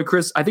boy,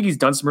 Chris. I think he's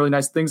done some really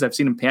nice things. I've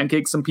seen him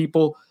pancake some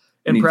people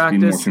in practice.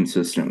 To be more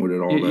consistent with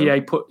it all. Yeah,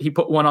 he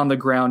put one on the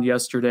ground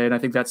yesterday, and I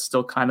think that's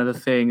still kind of the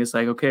thing. It's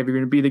okay, if you're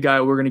going to be the guy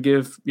we're going to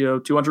give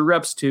 200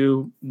 reps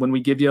to, when we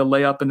give you a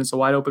layup and it's a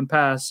wide open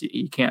pass,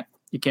 you can't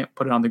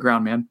put it on the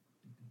ground, man.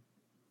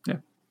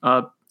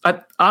 Yeah.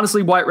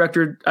 Honestly, Wyatt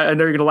Rector, I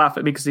know you're going to laugh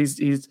at me because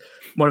he's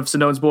one of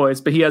Sinone's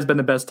boys, but he has been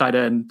the best tight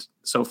end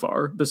so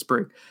far this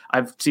spring.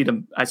 I've seen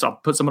him. I saw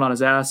put someone on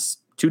his ass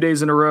 2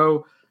 days in a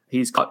row.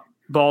 He's caught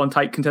ball in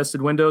tight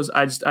contested windows.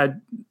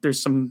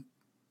 There's some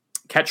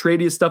catch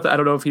radius stuff that I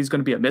don't know if he's going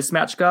to be a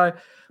mismatch guy,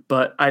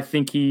 but I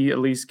think he at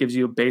least gives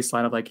you a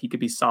baseline of he could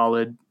be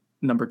solid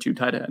number 2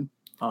 tight end.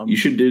 You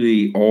should do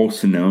the all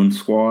Sinone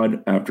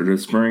squad after the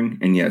spring,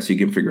 and yes, you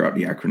can figure out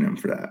the acronym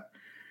for that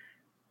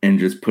and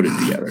just put it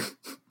together.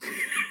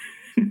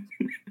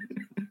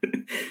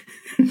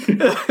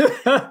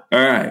 All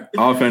right,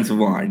 offensive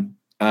line.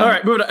 All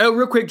right, moving on.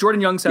 Real quick,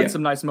 Jordan Young's had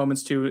some nice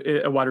moments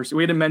too. A wide receiver.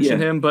 We didn't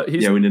mention him, but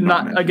he's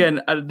not.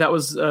 Again, that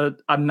was.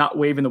 I'm not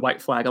waving the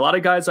white flag. A lot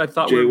of guys I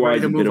thought were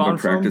ready to move on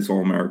from. Practice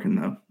All-American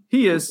though.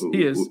 He is.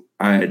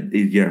 I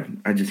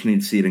just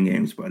need to see it in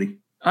games, buddy.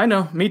 I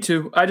know. Me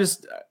too.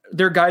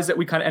 There are guys that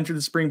we kind of entered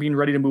the spring being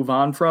ready to move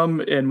on from,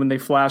 and when they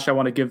flash, I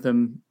want to give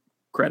them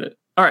credit.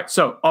 All right,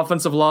 so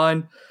offensive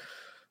line.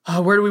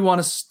 Where do we want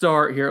to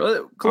start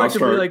here?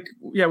 Collectively,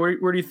 start.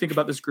 Where do you think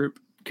about this group?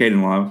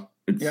 Caden Lyle.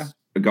 It's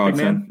a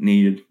godsend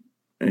needed.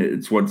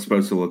 It's what it's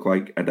supposed to look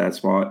like at that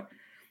spot.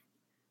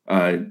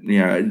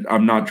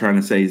 I'm not trying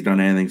to say he's done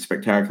anything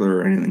spectacular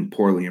or anything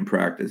poorly in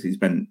practice. He's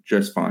been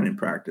just fine in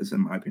practice,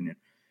 in my opinion.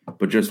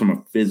 But just from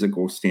a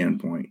physical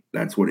standpoint,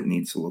 that's what it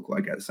needs to look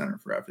like at center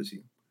for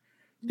FSU.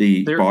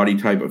 The body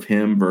type of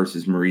him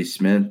versus Maurice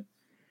Smith,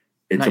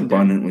 it's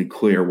abundantly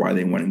clear why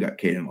they went and got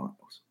Caden Lyles.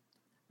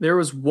 There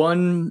was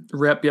one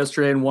rep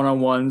yesterday in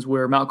one-on-ones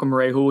where Malcolm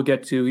Ray, who we'll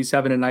get to, he's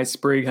having a nice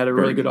spring, had a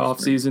really good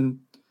offseason.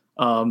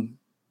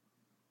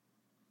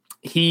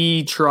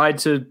 He tried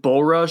to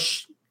bull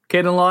rush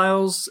Caden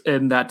Lyles,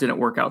 and that didn't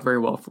work out very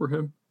well for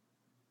him.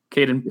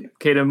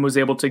 Caden was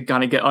able to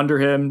kind of get under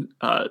him,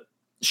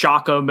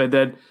 shock him,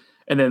 and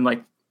then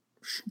like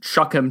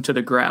shuck him to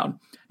the ground.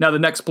 Now the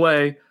next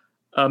play,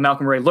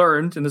 Malcolm Ray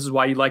learned, and this is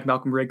why you like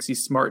Malcolm Ray, because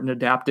he's smart and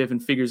adaptive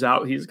and figures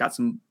out he's got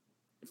some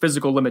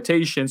physical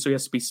limitations, so he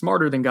has to be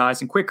smarter than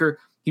guys and quicker.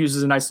 He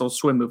uses a nice little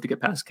swim move to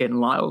get past Caden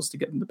Lyles to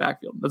get in the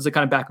backfield. That's the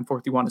kind of back and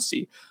forth you want to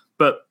see.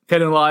 But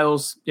Caden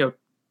Lyles,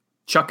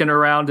 chucking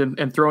around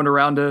and throwing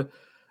around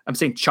I'm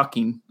saying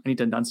chucking. I need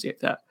to enunciate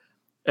that.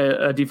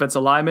 A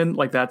defensive lineman,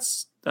 like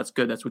that's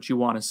good. That's what you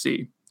want to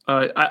see.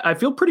 I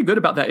feel pretty good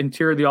about that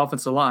interior of the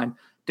offensive line.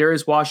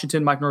 Darius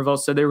Washington, Mike Norvell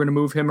said they were going to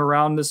move him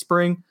around this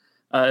spring.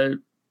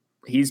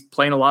 He's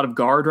playing a lot of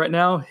guard right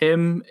now.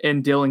 Him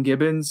and Dylan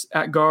Gibbons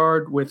at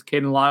guard with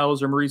Caden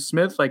Lyles or Maurice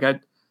Smith. Like I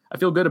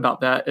feel good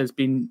about that as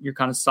being you're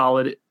kind of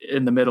solid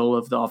in the middle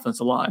of the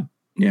offensive line.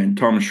 Yeah, and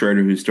Thomas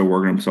Schrader, who's still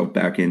working himself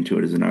back into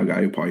it, is another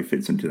guy who probably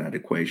fits into that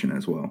equation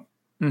as well.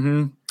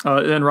 Mm-hmm.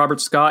 And then Robert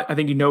Scott, I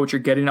think you know what you're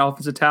getting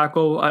offensive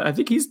tackle. I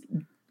think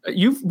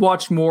you've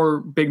watched more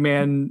big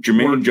man.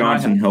 Jermaine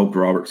Johnson helped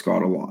Robert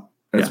Scott a lot.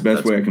 That's the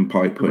best way I can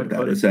probably put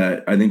that. Is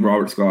that I think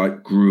Robert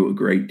Scott grew a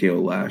great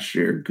deal last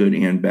year, good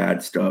and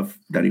bad stuff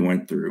that he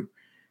went through,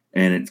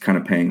 and it's kind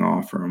of paying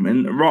off for him.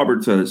 And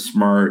Robert's a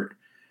smart,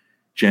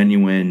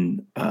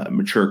 genuine,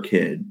 mature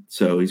kid.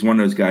 So he's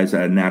one of those guys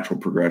that a natural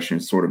progression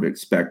is sort of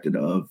expected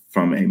of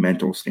from a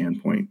mental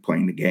standpoint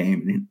playing the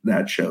game. And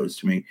that shows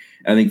to me.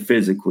 I think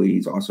physically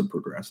he's also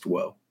progressed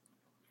well.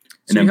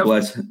 And then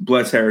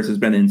Bless Harris has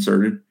been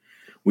inserted.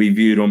 We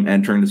viewed him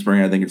entering the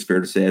spring, I think it's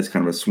fair to say, as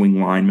kind of a swing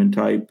lineman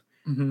type.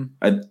 Mm-hmm.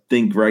 I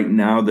think right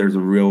now there's a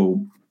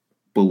real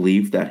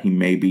belief that he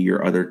may be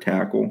your other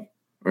tackle,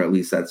 or at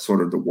least that's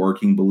sort of the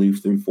working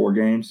belief through 4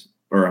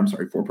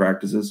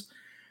 practices.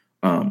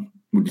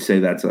 Would you say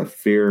that's a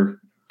fair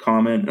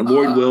comment? And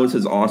Lloyd Willis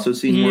has also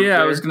seen work there.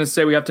 I was going to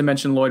say we have to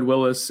mention Lloyd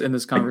Willis in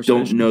this conversation.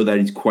 I don't know that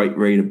he's quite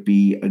ready to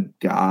be a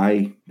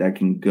guy that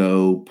can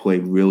go play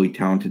really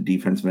talented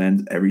defensive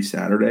ends every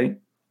Saturday.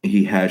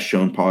 He has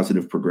shown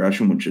positive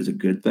progression, which is a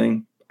good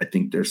thing. I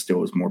think there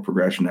still is more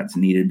progression that's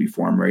needed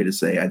before I'm ready to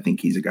say I think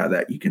he's a guy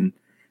that you can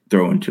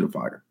throw into the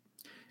fire.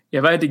 Yeah,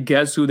 if I had to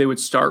guess who they would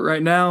start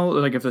right now,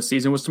 like if the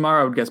season was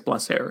tomorrow, I would guess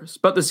Bless Harris.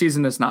 But the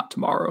season is not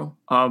tomorrow.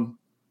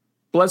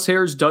 Bless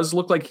Harris does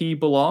look like he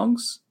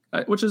belongs,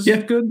 which is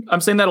good. I'm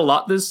saying that a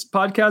lot this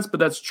podcast, but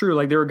that's true.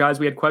 Like there were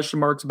guys we had question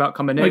marks about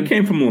coming in. It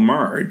came from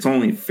Lamar. It's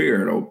only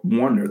fair to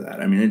wonder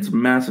that. I mean, it's a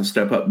massive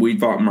step up. We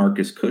thought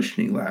Marcus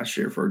Cushney last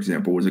year, for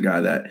example, was a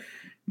guy that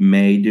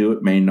may do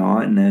it, may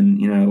not. And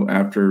then,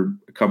 after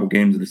a couple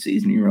games of the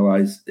season, you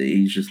realize that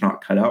he's just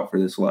not cut out for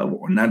this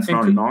level. And that's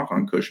not a knock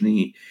on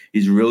Cushney.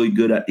 He's really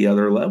good at the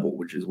other level,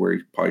 which is where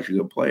he probably should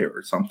go play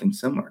or something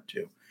similar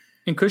to.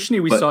 And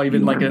Cushney, we saw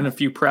even like in a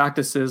few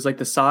practices, like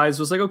the size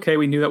was like, okay,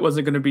 we knew that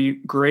wasn't going to be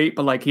great,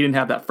 but like he didn't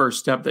have that first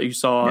step that you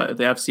saw at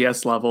the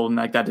FCS level, and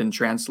like that didn't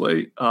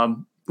translate.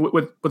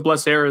 With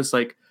Bless Harris,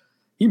 like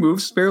he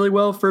moves fairly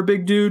well for a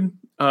big dude.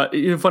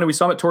 Funny, we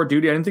saw him at Tour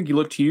Duty. I didn't think he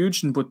looked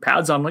huge, and with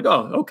pads on, I'm like,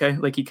 oh, okay,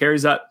 like he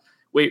carries that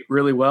weight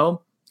really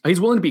well.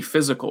 He's willing to be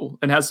physical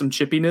and has some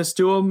chippiness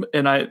to him,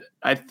 and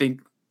I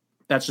think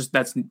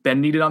that's been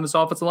needed on this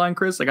offensive line,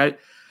 Chris. Like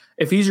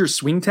if he's your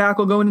swing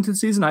tackle going into the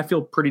season, I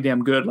feel pretty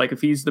damn good. Like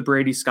if he's the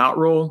Brady Scott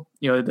role,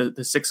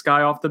 the sixth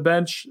guy off the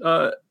bench,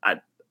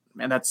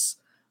 that's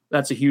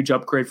a huge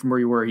upgrade from where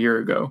you were a year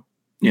ago.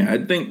 Yeah,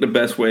 I think the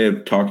best way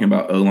of talking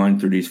about O-line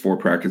through these 4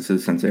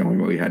 practices, since they only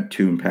really had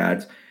 2 in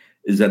pads,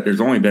 is that there's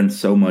only been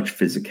so much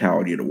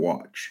physicality to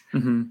watch.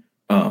 Mm-hmm.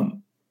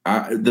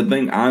 The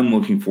thing I'm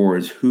looking for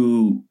is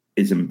who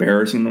is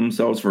embarrassing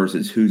themselves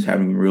versus who's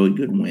having really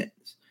good wins.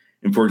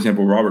 And for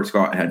example, Robert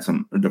Scott had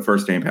the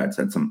first day in pads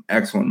had some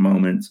excellent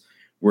moments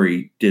where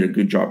he did a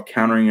good job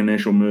countering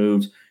initial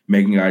moves,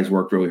 making guys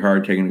work really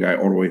hard, taking the guy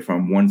all the way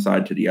from one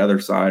side to the other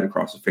side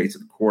across the face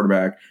of the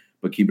quarterback,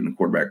 but keeping the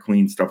quarterback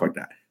clean, stuff like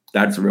that.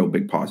 That's a real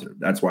big positive.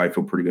 That's why I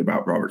feel pretty good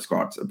about Robert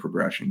Scott's a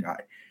progression guy.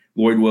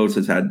 Lloyd Willis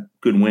has had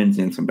good wins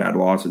and some bad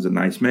losses, a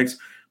nice mix,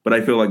 but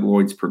I feel like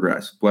Lloyd's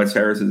progressed. Bless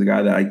Harris is a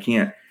guy that I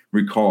can't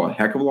recall a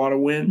heck of a lot of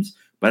wins,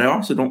 but I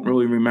also don't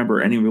really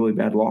remember any really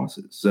bad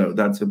losses. So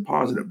that's a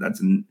positive.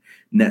 That's a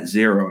net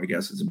zero, I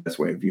guess, is the best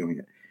way of viewing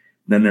it.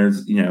 Then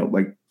there's,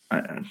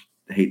 I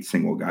hate to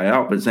single guy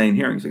out, but Zane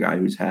Herring's a guy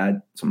who's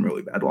had some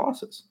really bad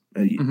losses.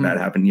 That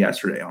happened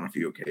yesterday on a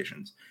few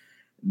occasions.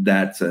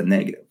 that's a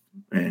negative.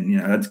 And,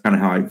 that's kind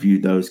of how I view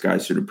those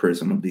guys through the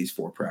prism of these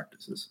 4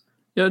 practices.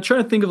 Yeah, I'm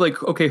trying to think of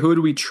okay, who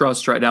do we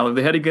trust right now? If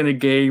they had to get in a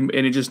game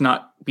and it just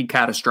not be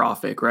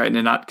catastrophic, right? And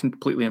it not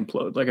completely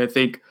implode. I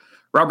think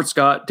Robert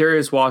Scott,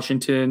 Darius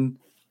Washington,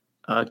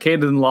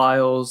 Caden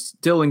Lyles,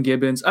 Dylan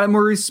Gibbons,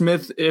 Maurice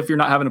Smith, if you're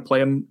not having to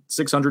play him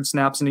 600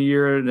 snaps in a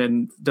year and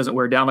then doesn't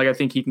wear down, I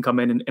think he can come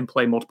in and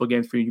play multiple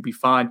games for you. You'd be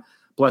fine.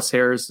 Bless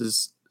Harris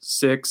is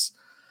 6.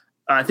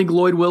 I think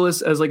Lloyd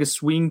Willis as a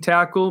swing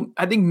tackle.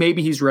 I think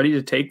maybe he's ready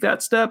to take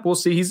that step. We'll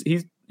see.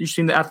 You've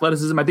seen the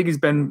athleticism. I think he's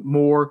been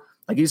more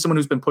he's someone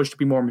who's been pushed to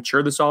be more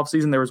mature this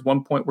offseason. There was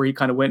one point where he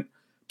kind of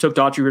took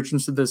Daughtry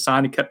Richardson to the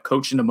side and kept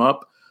coaching him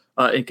up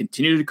and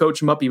continued to coach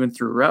him up even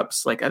through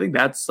reps. I think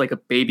that's a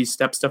baby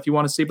step stuff you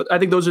want to see. But I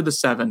think those are the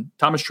 7.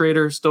 Thomas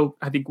Schrader still,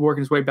 I think,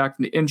 working his way back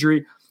from the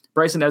injury.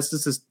 Bryson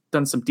Estes has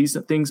done some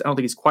decent things. I don't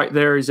think he's quite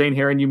there. Zane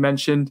Herron, you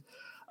mentioned.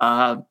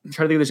 I'm trying to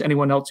think if there's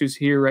anyone else who's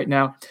here right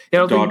now.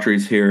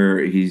 Daughtry's here.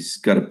 He's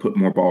got to put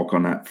more bulk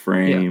on that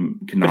frame.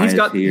 Yeah.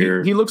 Kania's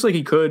here. He looks like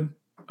he could.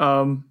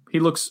 He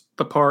looks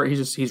the part.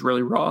 He's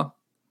really raw.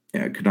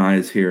 Yeah,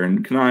 Kania's here,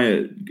 and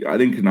I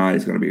think Kania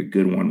is going to be a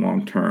good one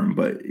long term.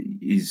 But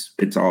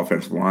it's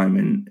offensive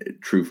lineman,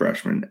 true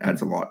freshman,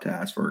 adds a lot to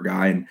ask for a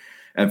guy. And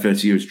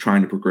FSU is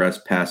trying to progress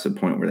past the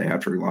point where they have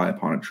to rely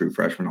upon a true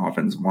freshman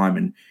offensive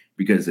lineman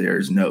because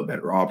there's no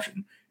better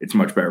option. It's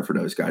much better for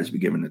those guys to be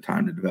given the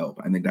time to develop.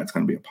 I think that's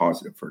going to be a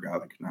positive for a guy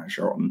like Kania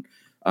Charlton.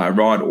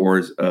 Rod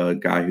Orr's a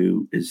guy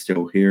who is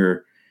still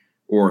here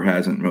or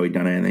hasn't really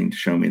done anything to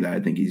show me that I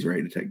think he's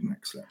ready to take the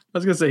next step. I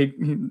was going to say,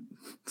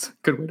 it's a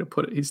good way to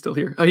put it. He's still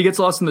here. He gets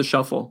lost in the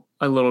shuffle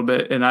a little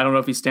bit, and I don't know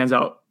if he stands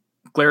out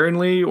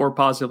glaringly or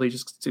positively.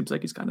 Just seems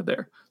like he's kind of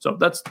there. So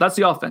that's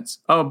the offense.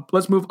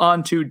 Let's move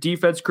on to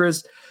defense,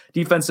 Chris.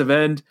 Defensive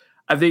end.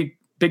 I think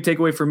big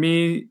takeaway for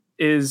me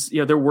is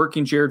they're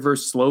working Jared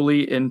Verse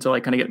slowly into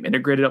kind of get him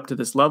integrated up to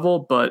this level,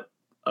 but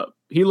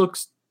he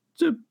looks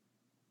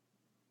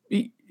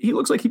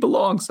like he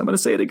belongs. I'm going to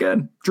say it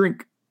again.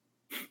 Drink.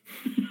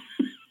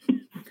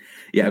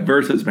 Yeah,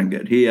 Verse has been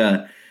good.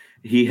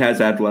 He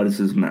has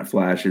athleticism that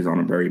flashes on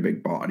a very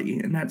big body,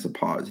 and that's a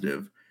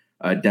positive.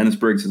 Dennis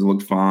Briggs has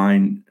looked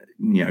fine.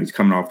 He's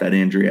coming off that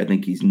injury. I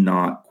think he's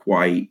not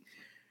quite.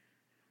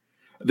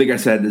 I think I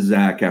said to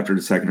Zach after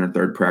the second or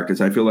third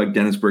practice, I feel like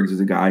Dennis Briggs is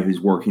a guy who's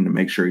working to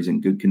make sure he's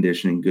in good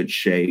condition, in good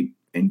shape,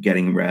 and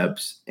getting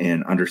reps,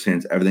 and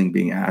understands everything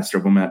being asked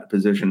of him at the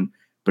position.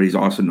 But he's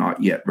also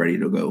not yet ready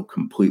to go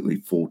completely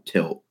full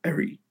tilt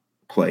every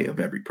play of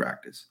every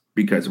practice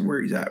because of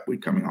where he's at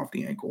with coming off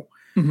the ankle.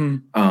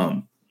 Mm-hmm.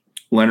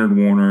 Leonard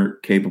Warner,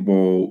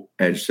 capable,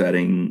 edge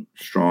setting,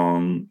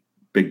 strong,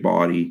 big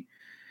body.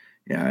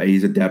 Yeah,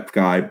 he's a depth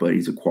guy, but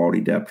he's a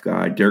quality depth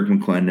guy. Derek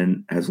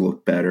McClendon has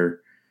looked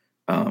better.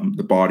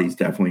 The body's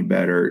definitely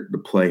better. The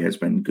play has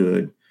been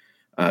good.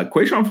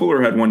 Quayshawn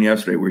Fuller had one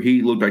yesterday where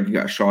he looked like he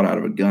got shot out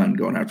of a gun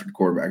going after the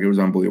quarterback. It was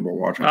unbelievable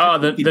watching. Oh,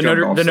 the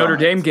Notre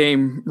Dame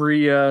game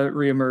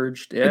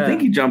reemerged. Yeah. I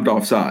think he jumped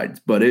off sides,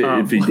 but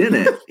if he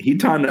didn't, he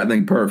timed that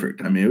thing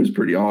perfect. I mean, it was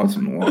pretty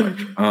awesome to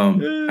watch.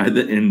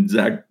 And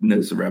Zach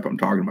knows the rep I'm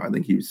talking about. I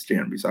think he was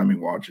standing beside me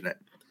watching it.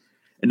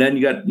 And then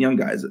you got young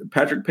guys.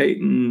 Patrick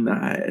Payton,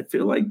 I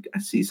feel like I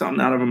see something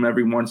out of him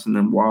every once in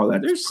a while.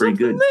 That's pretty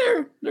good.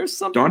 There's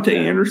something Dante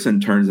there. Anderson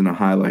turns in a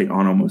highlight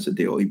on almost a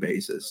daily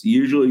basis.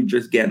 Usually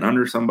just getting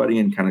under somebody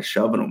and kind of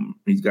shoving them.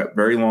 He's got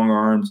very long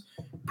arms,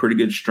 pretty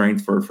good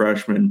strength for a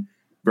freshman,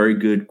 very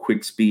good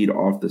quick speed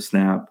off the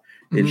snap.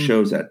 It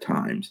shows at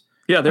times.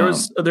 Yeah, there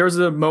was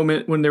a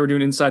moment when they were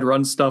doing inside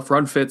run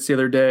fits the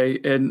other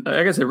day, and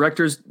like I said,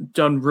 Rector's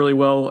done really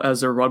well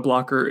as a run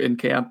blocker in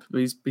camp.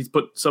 He's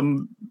put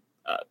some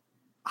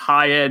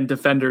high-end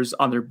defenders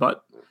on their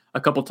butt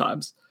a couple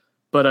times.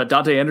 But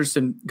Dante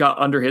Anderson got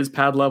under his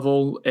pad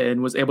level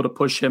and was able to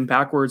push him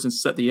backwards and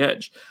set the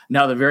edge.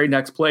 Now, the very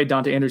next play,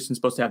 Dante Anderson's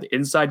supposed to have the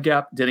inside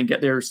gap, didn't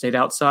get there, stayed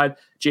outside.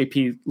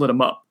 JP lit him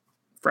up,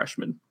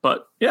 freshman.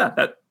 But, yeah,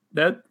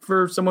 that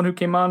for someone who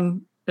came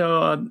on,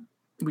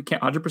 we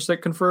can't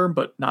 100% confirm,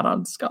 but not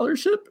on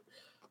scholarship,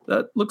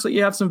 that looks like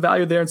you have some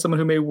value there and someone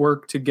who may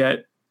work to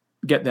get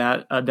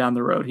that down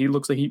the road. He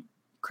looks like he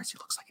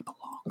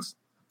belongs.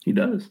 He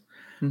does.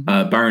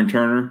 Byron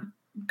Turner,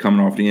 coming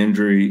off the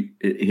injury,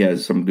 he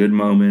has some good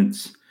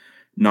moments.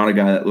 Not a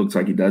guy that looks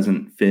like he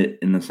doesn't fit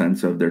in the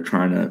sense of they're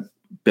trying to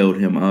build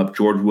him up.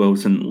 George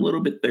Wilson, a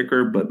little bit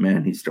thicker, but,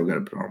 man, he's still got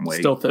to put on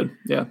weight. Still thin,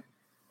 yeah.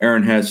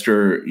 Aaron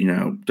Hester,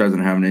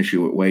 doesn't have an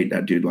issue with weight.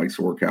 That dude likes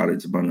to work out.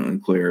 It's abundantly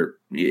clear.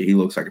 He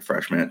looks like a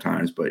freshman at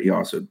times, but he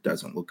also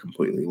doesn't look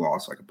completely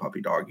lost like a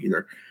puppy dog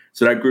either.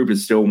 So that group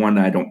is still one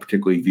that I don't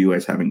particularly view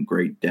as having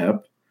great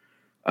depth.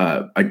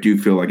 I do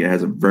feel like it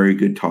has a very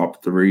good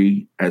top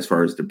 3 as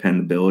far as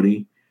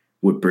dependability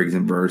with Briggs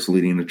and Verse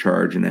leading the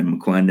charge, and then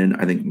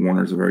McClendon. I think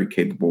Warner's a very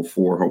capable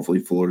 4. Hopefully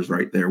Fuller's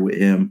right there with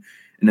him.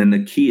 And then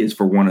the key is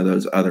for one of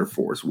those other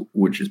 4s,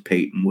 which is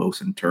Peyton,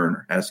 Wilson,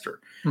 Turner, Hester.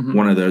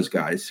 One of those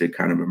guys to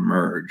kind of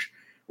emerge,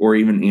 or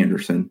even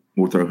Anderson.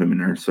 We'll throw him in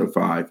there, so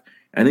 5.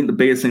 I think the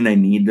biggest thing they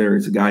need there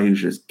is a guy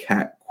who's just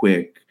cat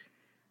quick,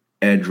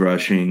 edge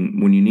rushing,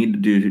 when you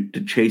need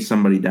to chase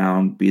somebody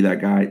down, be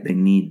that guy, they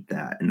need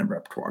that in the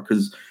repertoire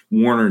because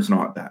Warner's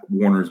not that.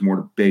 Warner's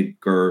more big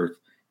girth,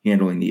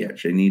 handling the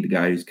edge. They need a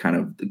guy who's kind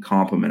of the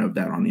complement of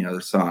that on the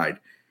other side.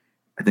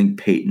 I think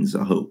Peyton's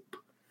a hope.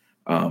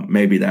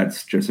 Maybe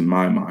that's just in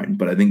my mind,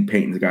 but I think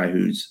Peyton's a guy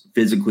who's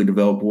physically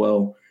developed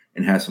well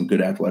and has some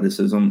good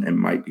athleticism and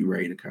might be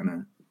ready to kind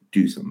of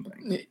do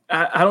something.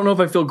 I don't know if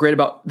I feel great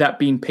about that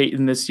being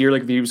Peyton this year.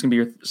 Like if he was going to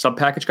be your sub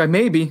package guy,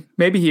 maybe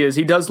he is.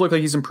 He does look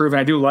like he's improving.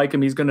 I do like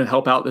him. He's going to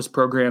help out this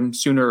program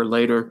sooner or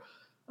later.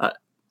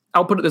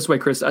 I'll put it this way,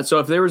 Chris. So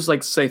if there was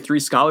like say 3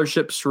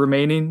 scholarships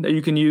remaining that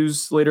you can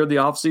use later in the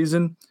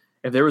offseason,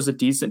 if there was a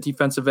decent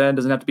defensive end,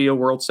 doesn't have to be a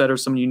world setter,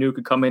 someone you knew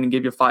could come in and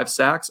give you 5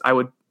 sacks, I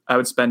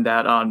would spend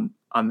that on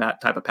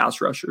that type of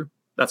pass rusher.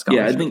 That's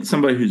I think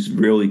somebody who's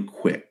really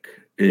quick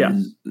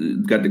is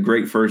got the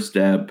great first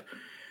step,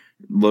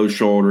 low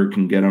shoulder,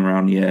 can get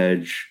around the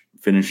edge,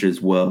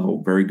 finishes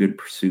well, very good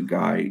pursuit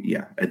guy.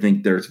 Yeah, I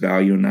think there's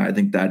value in that. I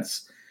think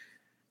that's,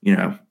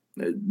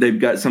 they've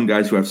got some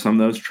guys who have some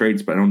of those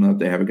traits, but I don't know if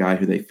they have a guy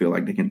who they feel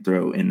like they can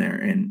throw in there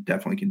and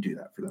definitely can do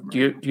that for them.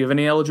 Do you have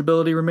any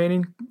eligibility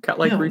remaining?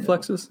 Cat-like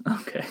reflexes? No.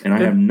 Okay. And I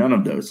have none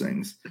of those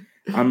things.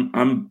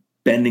 I'm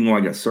bending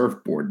like a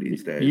surfboard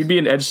these days. You'd be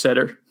an edge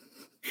setter.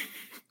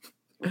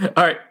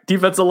 All right,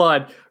 defensive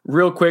line.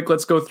 Real quick,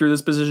 let's go through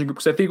this position group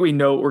because I think we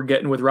know what we're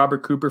getting with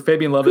Robert Cooper.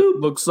 Fabian Lovett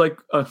looks like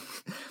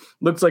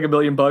 $1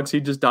 million.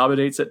 He just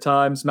dominates at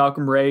times.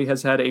 Malcolm Ray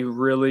has had a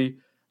really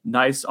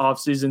nice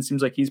offseason.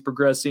 Seems like he's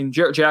progressing.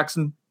 Jarrett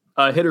Jackson,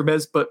 hit or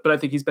miss, but I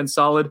think he's been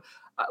solid.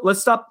 Let's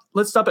stop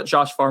at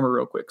Josh Farmer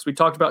real quick because we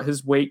talked about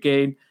his weight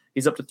gain.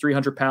 He's up to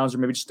 300 pounds or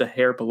maybe just a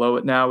hair below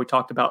it now. We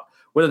talked about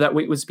whether that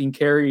weight was being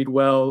carried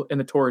well in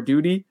the tour of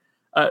duty.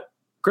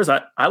 Chris,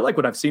 I like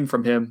what I've seen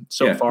from him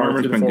so far.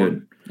 Farmer's been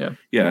good.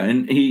 Yeah,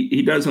 and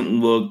he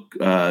doesn't look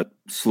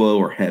slow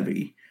or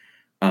heavy.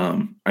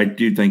 I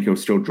do think he'll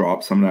still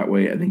drop some of that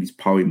weight. I think he's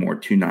probably more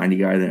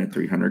 290 guy than a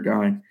 300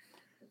 guy.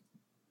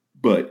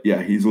 But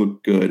yeah, he's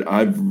looked good.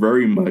 I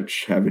very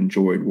much have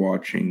enjoyed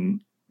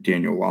watching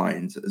Daniel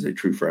Lyons as a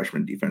true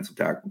freshman defensive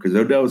tackle because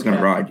Odell is going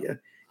to ride you.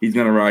 He's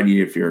going to ride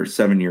you if you're a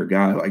 7-year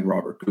guy like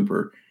Robert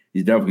Cooper.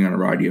 He's definitely going to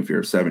ride you if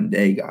you're a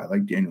 7-day guy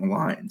like Daniel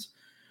Lyons.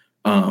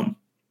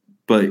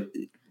 But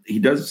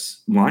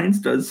Lyons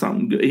does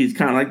something good. He's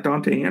kind of like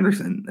Dante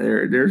Anderson.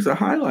 There's a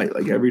highlight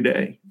like every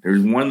day.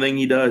 There's one thing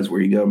he does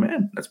where you go,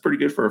 man, that's pretty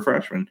good for a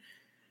freshman.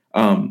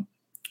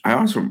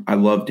 I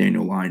love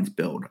Daniel Lyons'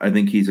 build. I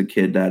think he's a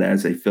kid that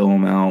as they fill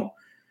him out,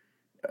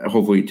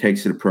 hopefully he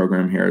takes to the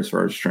program here as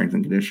far as strength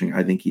and conditioning.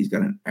 I think he's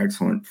got an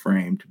excellent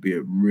frame to be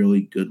a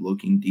really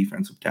good-looking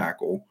defensive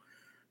tackle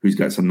who's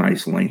got some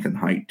nice length and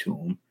height to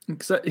him.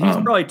 He's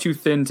probably too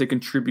thin to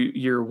contribute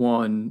year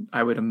one,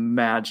 I would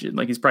imagine.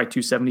 Like he's probably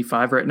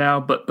 275 right now,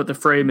 but the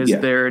frame is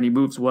there and he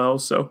moves well.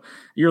 So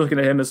you're looking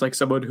at him as like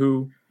someone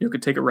who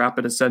could take a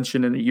rapid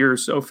ascension in a year or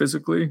so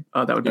physically.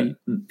 That would be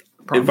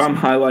promising. If I'm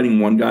highlighting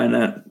one guy in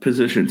that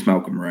position, it's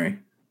Malcolm Ray.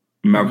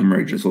 Malcolm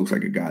Ray just looks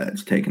like a guy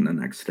that's taken the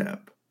next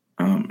step.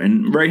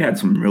 And Ray had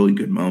some really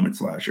good moments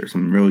last year,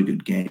 some really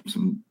good games,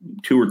 some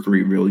 2 or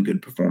 3 really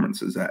good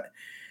performances that,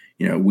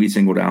 we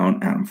singled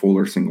out, Adam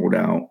Fuller singled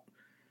out.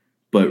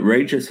 But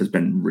Ray just has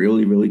been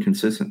really, really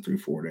consistent through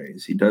 4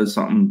 days. He does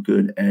something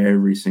good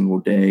every single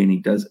day, and he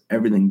does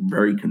everything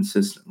very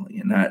consistently.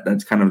 And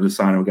that's kind of the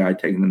sign of a guy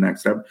taking the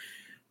next step.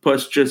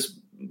 Plus, just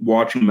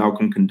watching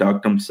Malcolm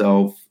conduct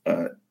himself,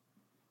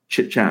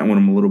 chit-chatting with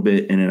him a little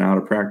bit in and out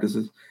of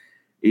practices,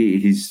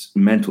 he's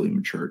mentally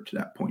matured to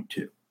that point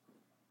too.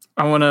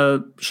 I want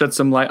to shed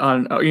some light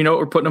on,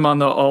 we're putting him on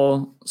the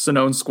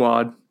all-Sonone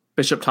squad,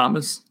 Bishop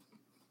Thomas.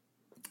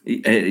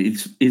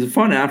 He's a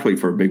fun athlete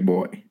for a big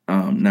boy.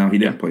 Now he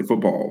didn't play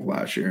football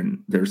last year,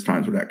 and there's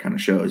times where that kind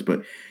of shows.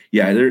 But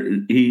yeah,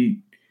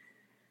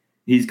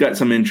 he's got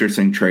some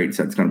interesting traits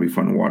that's going to be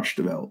fun to watch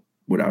develop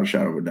without a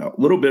shadow of a doubt.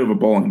 A little bit of a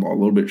bowling ball, a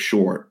little bit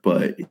short,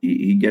 but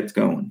he gets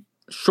going.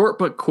 Short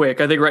but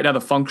quick. I think right now the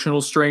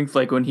functional strength,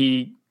 like when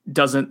he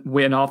doesn't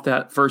win off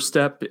that first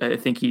step, I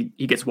think he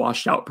gets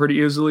washed out pretty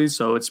easily.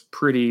 So it's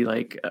pretty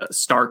like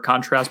stark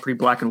contrast, pretty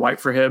black and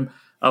white for him,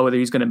 whether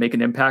he's going to make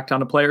an impact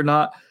on a play or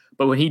not.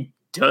 But when he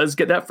does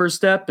get that first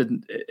step,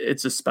 and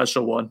it's a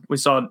special one. We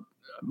saw it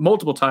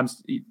multiple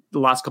times the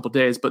last couple of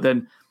days, but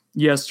then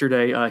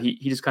yesterday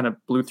he just kind of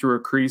blew through a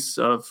crease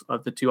of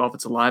the 2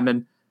 offensive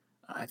linemen.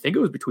 I think it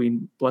was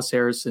between Bless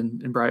Harris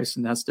and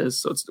Bryson Estes,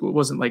 so it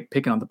wasn't like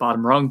picking on the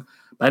bottom rung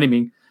by any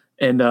means.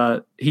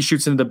 And he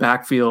shoots into the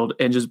backfield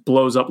and just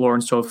blows up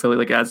Lawrence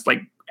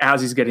Toafili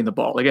as he's getting the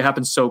ball. Like it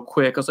happened so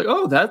quick. I was like,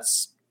 oh,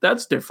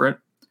 that's different.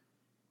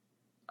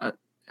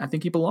 I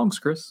think he belongs,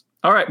 Chris.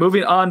 All right,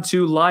 moving on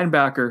to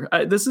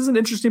linebacker. This is an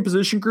interesting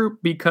position group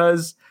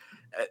because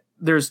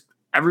there's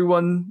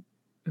everyone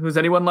who's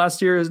anyone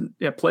last year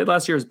played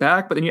last year is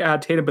back, but then you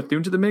add Tatum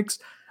Bethune to the mix.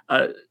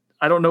 I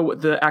don't know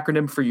what the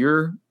acronym for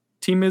your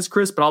team is,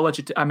 Chris, but I'll let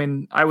you.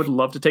 I would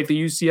love to take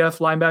the UCF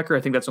linebacker.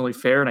 I think that's only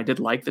fair, and I did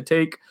like the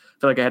take. I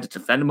feel like I had to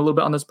defend him a little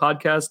bit on this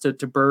podcast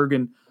to Berg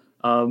and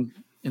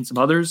some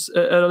others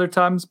at other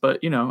times, but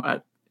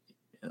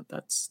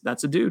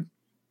that's a dude.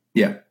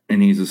 Yeah,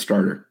 and he's a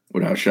starter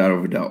without a shadow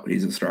of a doubt.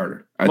 He's a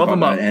starter. I Love thought him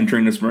that up.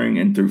 entering the spring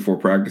and through 4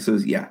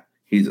 practices, yeah,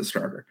 he's a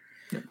starter.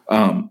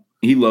 Yeah.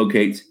 He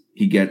locates,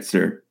 he gets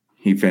there,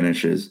 he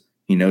finishes,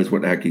 he knows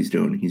what the heck he's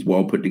doing. He's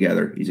well put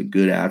together. He's a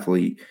good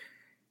athlete,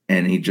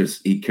 and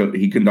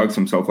he conducts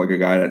himself like a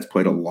guy that's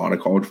played a lot of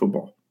college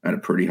football at a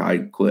pretty high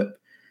clip.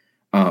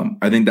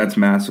 I think that's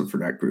massive for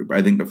that group.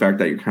 I think the fact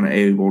that you're kind of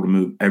able to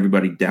move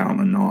everybody down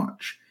a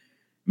notch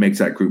makes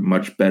that group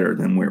much better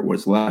than where it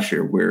was last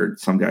year, where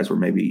some guys were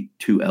maybe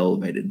too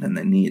elevated than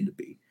they needed to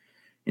be.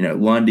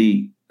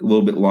 Lundy, a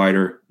little bit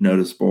lighter,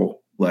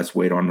 noticeable, less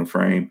weight on the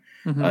frame.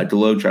 Mm-hmm.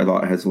 Deloach, I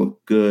thought, has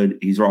looked good.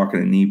 He's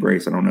rocking a knee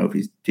brace. I don't know if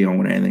he's dealing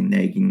with anything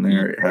nagging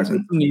there. It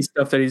hasn't. Knee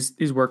stuff that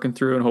he's working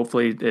through, and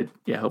hopefully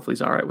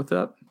he's all right with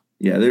that.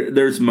 Yeah,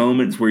 there's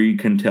moments where you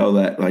can tell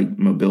that, like,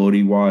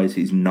 mobility-wise,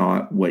 he's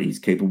not what he's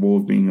capable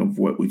of being of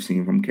what we've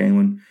seen from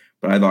Kalen.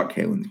 But I thought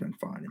Kalen's been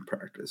fine in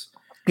practice.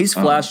 He's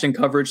flashed in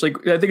coverage.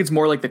 Like, I think it's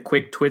more like the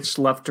quick twitch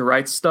left to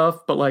right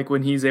stuff. But like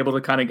when he's able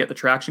to kind of get the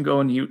traction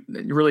going,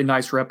 really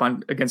nice rep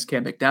against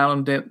Cam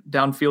McDowell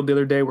downfield the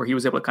other day, where he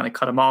was able to kind of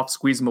cut him off,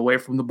 squeeze him away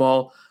from the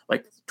ball,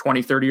 like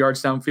 20, 30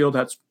 yards downfield.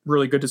 That's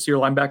really good to see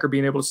your linebacker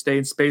being able to stay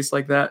in space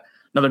like that.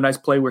 Another nice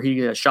play where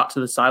he shot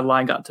to the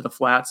sideline, got to the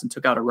flats, and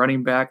took out a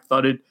running back,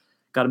 thudded,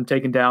 got him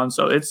taken down.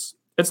 So it's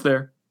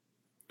there.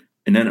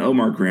 And then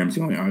Omar Graham's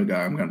the only other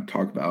guy I'm going to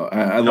talk about.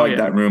 I like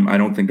that room. I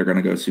don't think they're going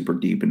to go super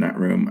deep in that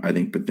room. I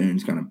think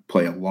Bethune's going to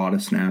play a lot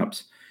of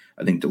snaps.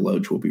 I think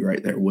Deloach will be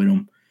right there with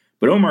him.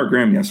 But Omar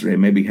Graham yesterday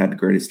maybe had the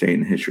greatest day in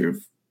the history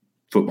of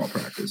football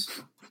practice.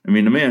 I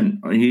mean, the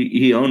man,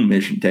 he owned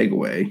mission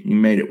takeaway. He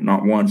made it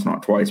not once,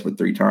 not twice, but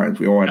 3 times.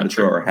 We all had to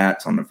throw our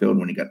hats on the field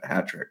when he got the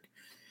hat trick.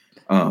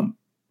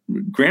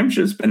 Graham's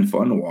just been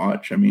fun to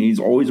watch. I mean, he's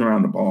always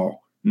around the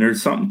ball. And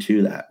there's something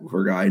to that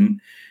for a guy.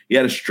 And he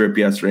had a strip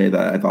yesterday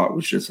that I thought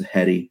was just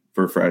heady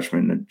for a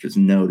freshman to just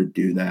know to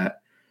do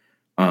that.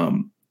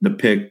 The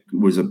pick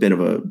was a bit of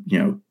a,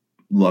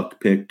 luck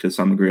pick to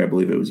some degree. I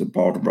believe it was a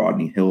ball to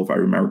Rodney Hill. If I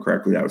remember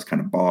correctly, that was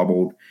kind of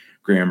bobbled.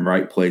 Graham,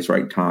 right place,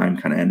 right time,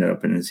 kind of ended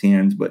up in his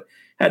hands, but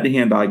had the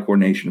hand-eye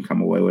coordination to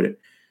come away with it.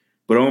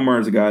 But Omar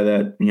is a guy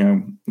that,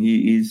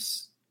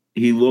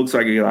 he looks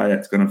like a guy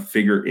that's going to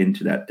figure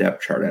into that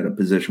depth chart at a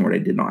position where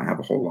they did not have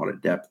a whole lot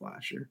of depth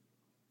last year.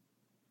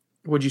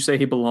 Would you say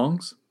he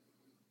belongs?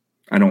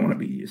 I don't want to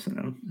be used to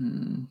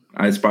him.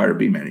 I aspire to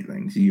be many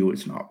things. You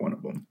is not one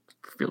of them.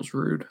 Feels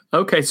rude.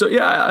 Okay, so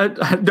yeah,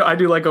 I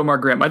do like Omar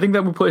Graham. I think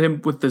that would put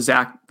him with the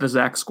Zach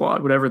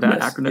squad, whatever that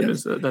acronym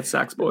is. That's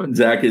Zach's boy.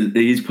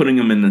 He's putting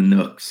him in the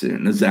Nook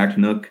soon. The Zach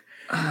Nook.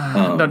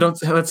 No, don't.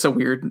 That's so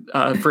weird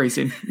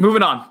phrasing.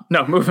 Moving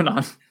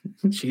on.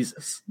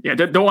 Jesus. Yeah,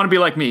 don't want to be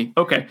like me.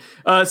 Okay.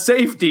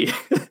 Safety.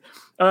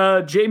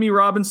 Jamie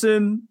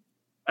Robinson.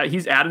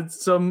 He's added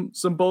some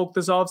bulk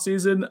this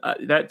offseason.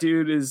 That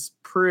dude is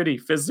pretty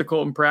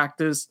physical in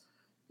practice.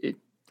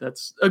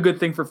 That's a good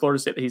thing for Florida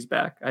State that he's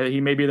back.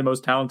 He may be the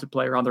most talented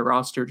player on the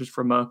roster just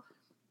from a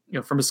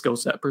skill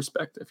set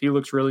perspective. He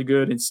looks really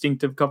good,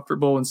 instinctive,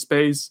 comfortable in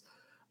space.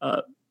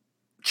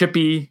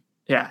 Chippy.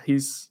 Yeah,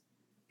 he's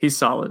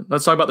solid.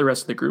 Let's talk about the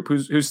rest of the group.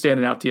 Who's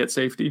standing out to you at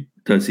safety?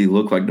 Does he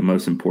look like the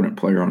most important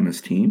player on this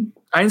team?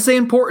 I didn't say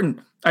important.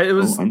 It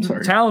was I'm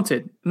sorry.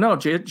 Talented. No,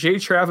 Jay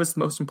Travis, the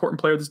most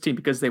important player of this team,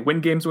 because they win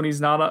games when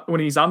he's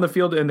on the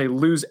field, and they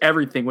lose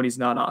everything when he's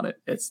not on it.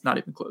 It's not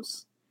even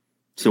close.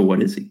 So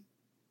what is he?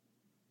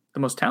 The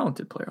most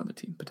talented player on the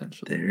team,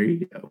 potentially. There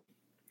you go.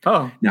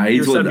 Oh, now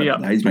he's set me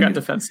up. He's got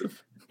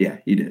defensive. Yeah,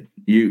 you did.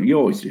 You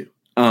always do.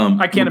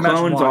 I can't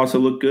imagine why. also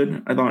looked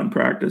good, I thought, in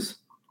practice.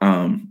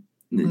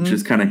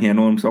 Just kind of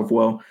handle himself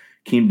well.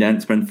 Keem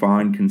Dent's been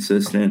fine,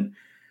 consistent.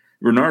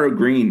 Renardo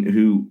Green,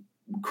 who,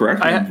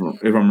 correct me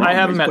if I'm wrong, I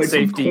have him at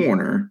safety.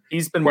 Corner.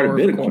 He's been quite more a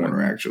bit of of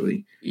corner,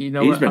 actually. He's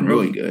been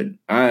really good.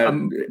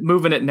 I'm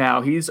moving it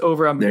now. He's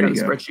over. I'm looking at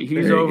the spreadsheet.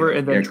 He's over,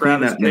 and then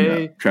Travis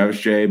J. Travis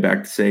J.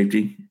 back to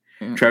safety.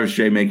 Yeah. Travis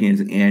J. making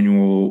his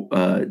annual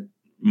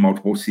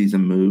multiple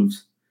season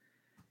moves.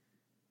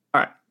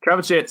 All right,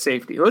 Travis J. at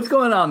safety. What's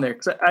going on there?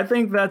 Because I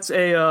think that's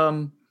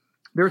a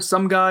there's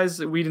some guys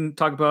that we didn't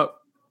talk about.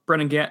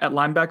 Brennan Gant at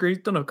linebacker, he's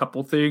done a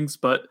couple things,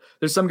 but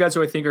there's some guys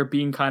who I think are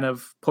being kind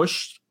of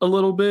pushed a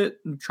little bit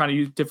and trying to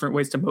use different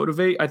ways to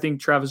motivate. I think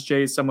Travis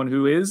J is someone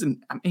who is,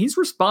 and he's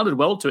responded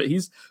well to it.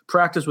 He's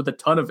practiced with a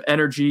ton of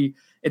energy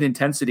and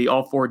intensity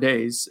all 4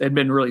 days and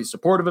been really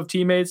supportive of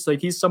teammates. Like,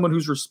 he's someone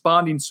who's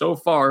responding so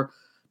far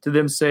to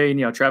them saying,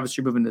 Travis,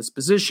 you're moving this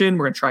position.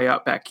 We're going to try you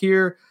out back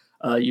here.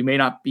 You may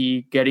not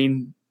be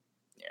getting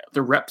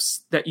the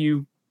reps that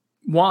you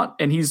want.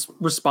 And he's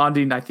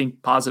responding, I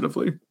think,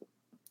 positively.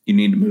 You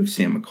need to move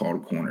Sam McCall to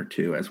corner,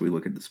 too, as we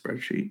look at the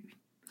spreadsheet.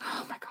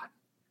 Oh, my God.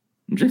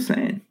 I'm just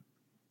saying.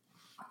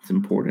 It's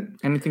important.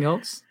 Anything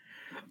else?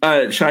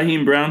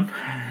 Shaheem Brown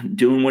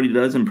doing what he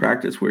does in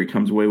practice, where he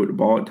comes away with the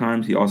ball at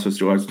times. He also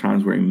still has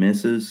times where he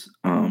misses.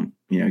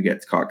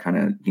 Gets caught kind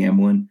of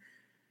gambling.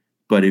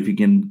 But if he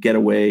can get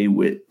away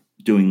with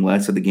doing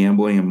less of the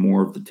gambling and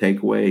more of the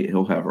takeaway,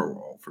 he'll have a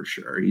role for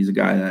sure. He's a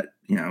guy that,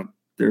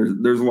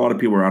 there's a lot of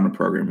people around the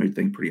program who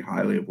think pretty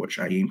highly of what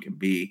Shyheim can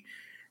be.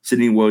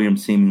 Sidney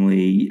Williams,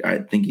 seemingly, I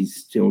think he's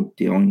still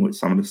dealing with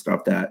some of the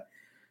stuff that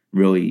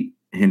really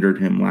hindered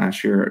him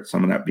last year.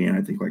 Some of that being,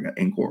 I think, like an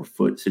ankle or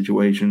foot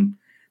situation.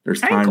 There's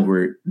times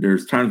where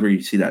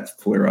you see that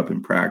flare up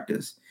in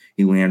practice.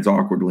 He lands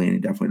awkwardly and he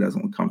definitely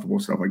doesn't look comfortable,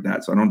 stuff like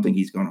that. So I don't think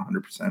he's going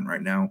 100%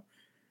 right now.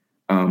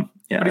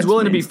 But he's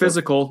willing to be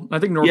physical. I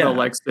think Norvell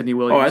likes Sidney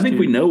Williams. I think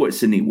we know what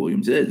Sidney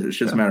Williams is. It's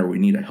just a matter of we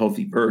need a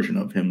healthy version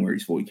of him where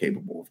he's fully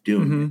capable of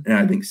doing it. And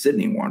I think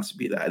Sidney wants to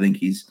be that. I think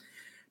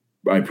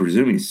I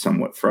presume he's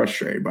somewhat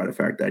frustrated by the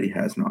fact that he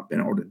has not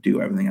been able to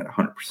do everything at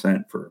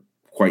 100% for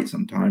quite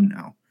some time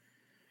now.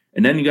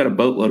 And then you got a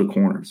boatload of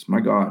corners. My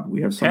God,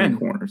 we have so many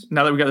corners.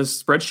 Now that we got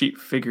this spreadsheet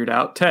figured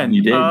out, 10.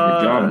 You did. Good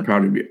job. I'm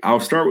proud of you. I'll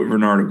start with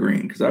Renardo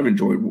Green because I've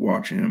enjoyed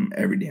watching him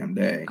every damn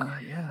day.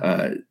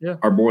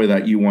 Our boy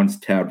that you once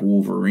tabbed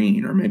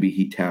Wolverine, or maybe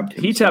he tabbed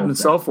himself. He tabbed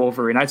himself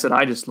Wolverine. I said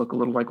I just look a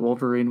little like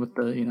Wolverine with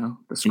the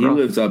scruff. He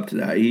lives up to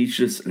that. He's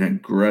just an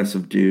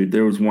aggressive dude.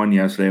 There was one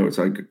yesterday. It was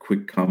like a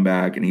quick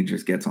comeback, and he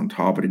just gets on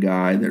top of the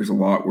guy. There's a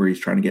lot where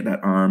he's trying to get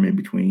that arm in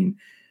between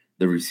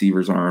the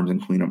receiver's arms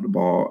and clean up the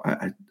ball.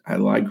 I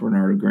like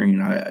Renardo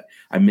Green.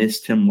 I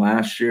missed him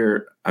last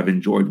year. I've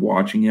enjoyed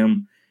watching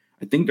him.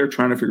 I think they're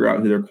trying to figure out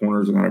who their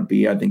corners are going to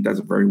be. I think that's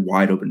a very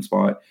wide open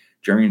spot.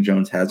 Jerrion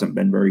Jones hasn't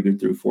been very good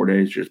through 4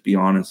 days, just be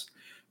honest.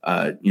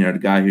 The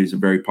guy who's a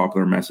very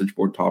popular message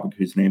board topic,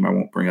 whose name I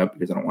won't bring up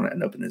because I don't want to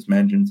end up in his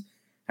mentions,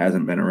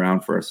 hasn't been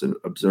around for us to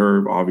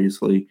observe,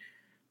 obviously.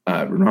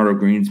 Renardo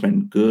Green's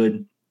been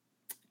good.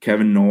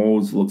 Kevin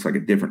Knowles looks like a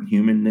different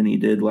human than he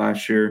did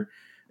last year.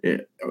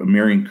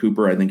 Marion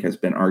Cooper, I think, has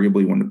been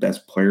arguably one of the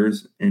best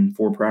players in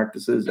 4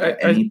 practices at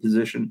any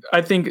position.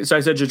 I think, so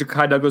I said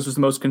Ja'Kai Douglas was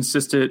the most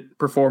consistent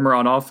performer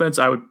on offense.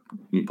 I would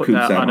put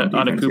Coop's that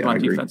on a Coop on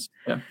defense.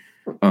 Yeah.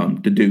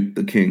 The Duke,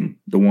 the King,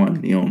 the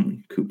one, the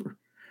only Cooper.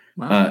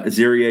 Wow.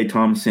 Azareye'h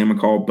Thomas, Sam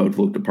McCall, both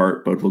looked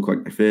apart, both looked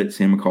like they fit.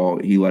 Sam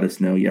McCall, he let us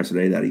know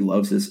yesterday that he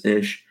loves this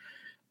ish,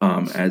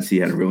 as he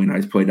had a really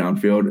nice play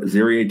downfield.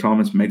 Azareye'h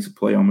Thomas makes a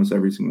play almost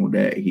every single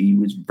day. He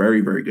was very,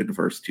 very good the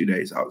first 2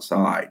 days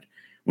outside,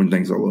 when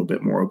things are a little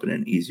bit more open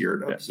and easier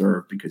to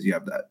observe because you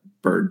have that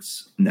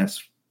bird's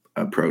nest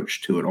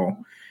approach to it all.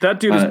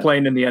 That dude is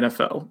playing in the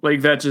NFL.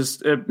 Like that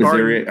just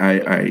barring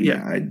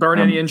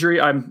any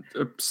injury, I'm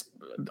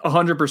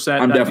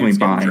 100%. I'm definitely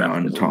buying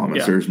on Thomas.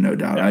 Yeah. There's no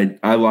doubt. Yeah.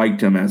 I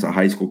liked him as a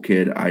high school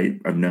kid. I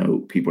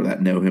know people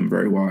that know him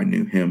very well. I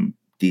knew him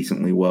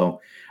decently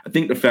well. I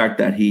think the fact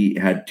that he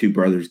had 2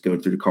 brothers go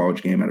through the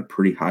college game at a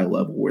pretty high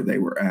level where they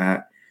were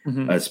at,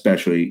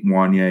 especially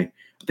Wanye,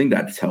 I think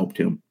that's helped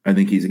him. I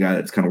think he's a guy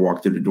that's kind of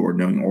walked through the door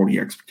knowing all the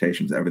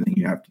expectations, everything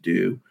you have to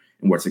do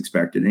and what's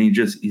expected. And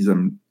he's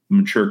a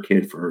mature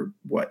kid for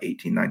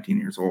 18, 19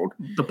 years old.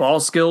 The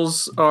ball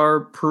skills are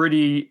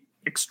pretty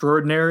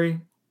extraordinary.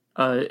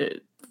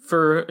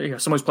 For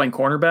someone's playing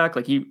cornerback,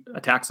 like he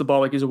attacks the ball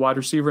like he's a wide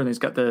receiver, and he's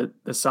got the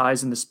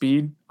size and the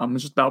speed.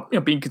 It's just about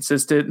being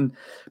consistent, and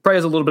probably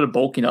has a little bit of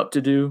bulking up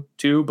to do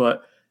too,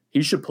 but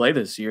he should play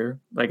this year.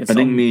 I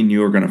think me and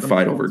you are going to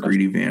fight over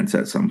Greedy Vance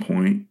at some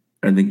point.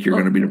 I think you're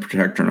going to be the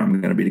protector, and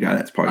I'm going to be the guy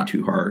that's probably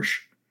too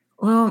harsh.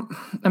 Well,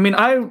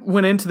 I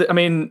went into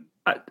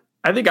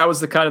I think I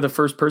was the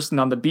first person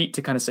on the beat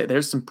to kind of say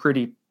there's some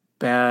pretty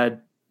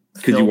bad.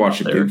 Because you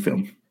watched the Duke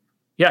film.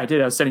 Yeah, I did.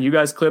 I was sending you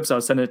guys clips. I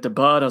was sending it to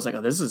Bud. I was like,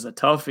 "Oh, this is a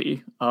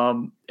toughie."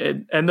 And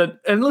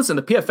listen,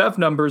 the PFF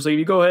numbers. Like,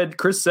 you go ahead.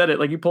 Chris said it.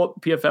 Like, you pull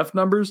up PFF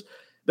numbers,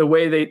 the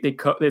way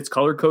it's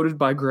color coded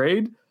by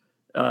grade.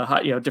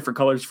 Different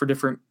colors for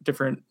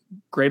different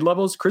grade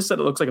levels. Chris said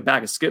it looks like a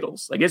bag of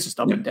Skittles. Like it's just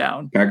up and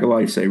down. Bag of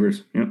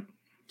lifesavers. Yep.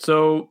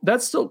 So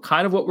that's still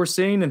kind of what we're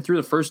seeing. And through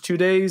the first 2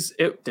 days,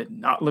 it did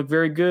not look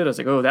very good. I was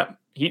like, oh, that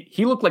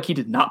he looked like he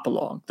did not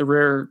belong. I'm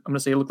going to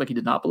say he looked like he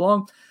did not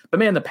belong. But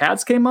man, the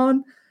pads came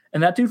on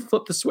and that dude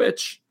flipped the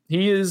switch.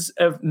 He is,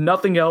 if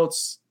nothing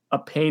else, a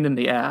pain in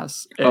the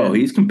ass. And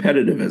he's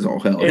competitive as all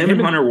hell. Him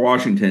and Hunter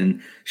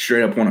Washington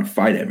straight up want to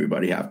fight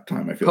everybody half the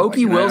time. I feel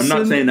Pokey like. Wilson, I'm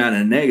not saying that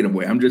in a negative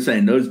way. I'm just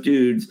saying those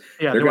dudes,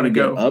 they're going to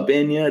get up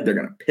in you. They're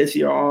going to piss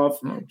you off.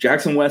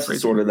 Jackson West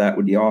is sort of that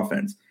with the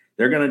offense.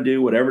 They're going to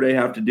do whatever they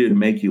have to do to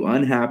make you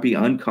unhappy,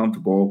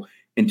 uncomfortable,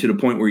 and to the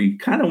point where you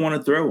kind of want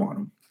to throw on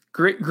them.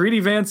 Greedy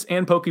Vance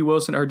and Pokey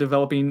Wilson are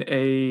developing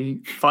a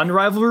fun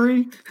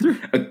rivalry.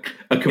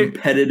 a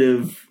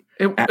competitive...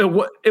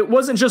 It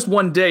wasn't just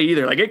one day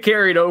either. Like it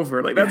carried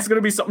over. Like that's going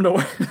to be something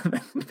to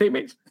they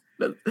may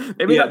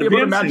not be able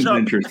to match up.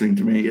 Interesting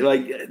to me.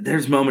 Like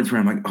there's moments where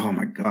I'm like, oh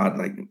my God,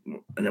 like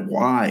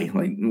why?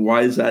 Like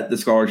why is that the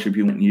scholarship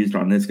you went and used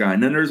on this guy?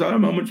 And then there's other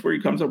moments where he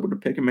comes up with a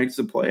pick and makes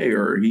a play,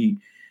 or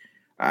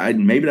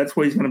maybe that's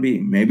what he's going to be.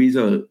 Maybe he's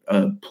a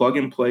plug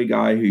and play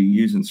guy who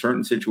you use in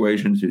certain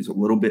situations who's a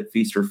little bit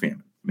feast or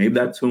famine. Maybe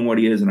that's who and what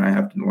he is, and I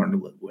have to learn to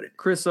live with it.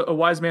 Chris, a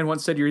wise man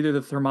once said you're either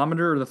the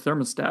thermometer or the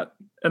thermostat.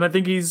 And I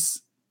think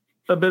he's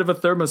a bit of a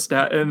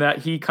thermostat in that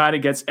he kind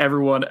of gets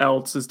everyone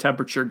else's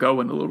temperature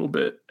going a little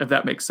bit, if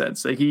that makes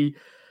sense. Like he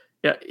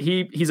Yeah,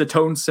 he's a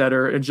tone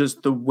setter and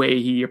just the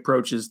way he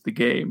approaches the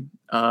game.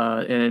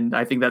 And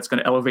I think that's going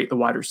to elevate the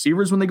wide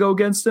receivers when they go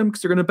against him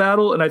because they're going to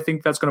battle. And I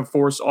think that's going to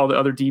force all the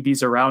other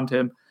DBs around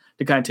him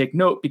to kind of take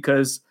note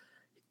because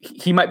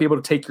he might be able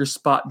to take your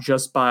spot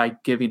just by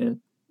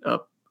giving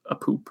a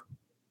poop.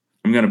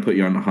 I'm going to put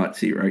you on the hot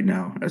seat right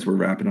now as we're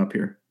wrapping up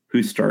here.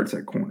 Who starts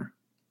at corner?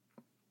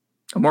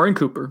 Amari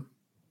Cooper.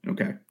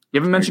 Okay. You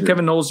haven't mentioned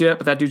Kevin Knowles yet,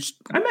 but that dude's...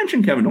 I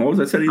mentioned Kevin Knowles.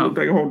 I said he looked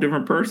like a whole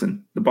different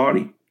person. The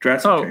body.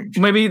 Drastic change.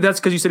 Maybe that's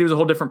because you said he was a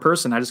whole different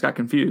person. I just got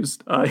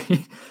confused.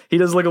 He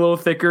does look a little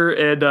thicker,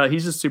 and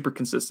he's just super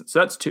consistent. So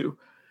that's 2.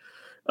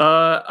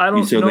 I don't know.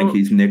 You still think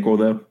he's nickel,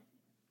 though?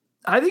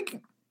 I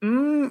think...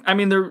 I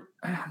mean, they're...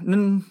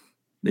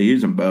 They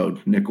use them both,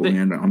 nickel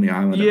and on the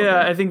island.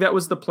 Yeah, I think that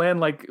was the plan.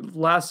 Like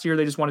last year,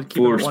 they just wanted to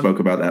keep Fuller spoke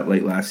about that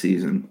late last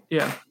season.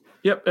 Yeah.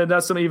 Yep, and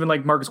that's something even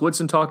like Marcus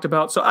Woodson talked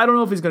about. So I don't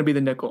know if he's going to be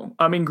the nickel.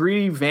 I mean,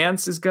 Greedy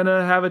Vance is going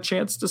to have a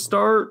chance to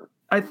start,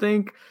 I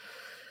think.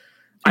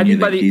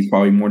 He's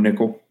probably more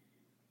nickel?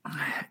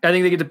 I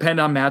think they could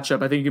depend on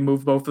matchup. I think you can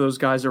move both of those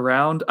guys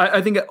around.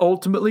 I think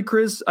ultimately,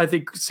 Chris, I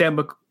think Sam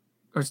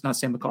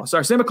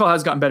McCall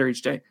has gotten better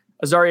each day.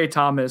 Azareye'h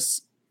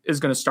Thomas is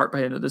going to start by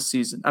the end of this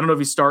season. I don't know if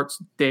he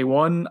starts day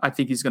 1. I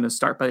think he's going to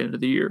start by the end of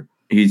the year.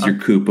 He's your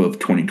Coop of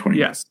 2020.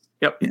 Yes.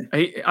 Yep.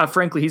 Yeah.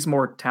 Frankly, he's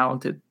more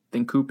talented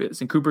than Coop is,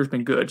 and Cooper's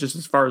been good just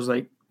as far as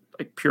like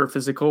pure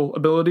physical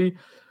ability.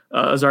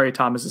 Azareye'h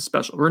Thomas is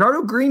special.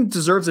 Renardo Green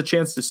deserves a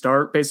chance to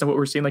start based on what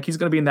we're seeing. Like he's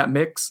going to be in that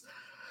mix.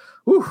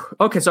 Whew.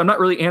 Okay, so I'm not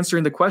really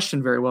answering the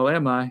question very well,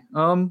 am I?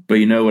 But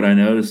you know what I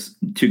noticed?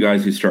 2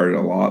 guys who started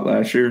a lot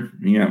last year.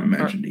 You haven't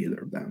mentioned either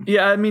of them.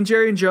 Yeah, I mean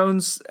Jerry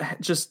Jones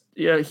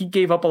he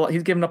gave up a lot.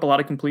 He's given up a lot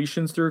of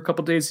completions through a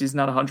couple of days. He's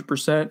not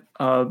 100%.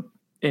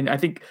 And I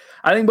think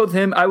both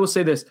him. I will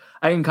say this.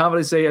 I can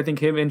confidently say I think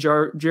him and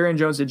Jerry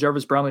Jones and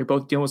Jarvis Brownlee are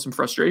both dealing with some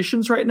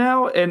frustrations right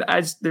now. And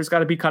there's got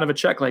to be kind of a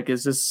check. Like,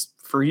 is this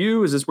for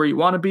you? Is this where you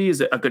want to be?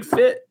 Is it a good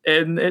fit?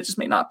 And it just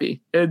may not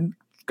be. And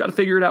got to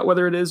figure it out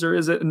whether it is or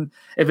is it. And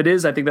if it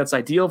is, I think that's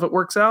ideal if it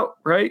works out.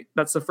 Right?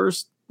 That's the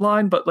first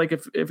line. But like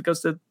if it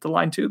goes to the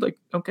line 2, like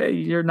okay,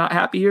 you're not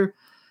happy here.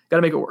 Got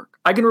to make it work.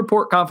 I can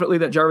report confidently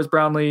that Jarvis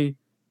Brownlee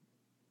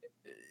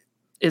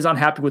is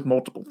unhappy with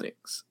multiple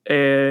things,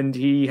 and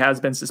he has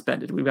been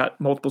suspended. We've got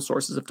multiple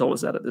sources have told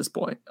us that at this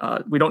point.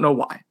 We don't know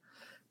why,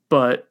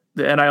 but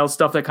the NIL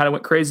stuff that kind of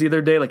went crazy the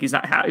other day, like he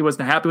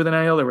wasn't happy with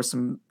NIL. There were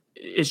some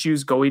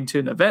issues going to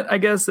an event, I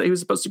guess, that he was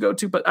supposed to go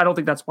to, but I don't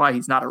think that's why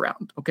he's not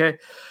around. Okay.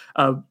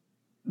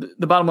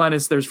 The bottom line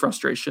is there's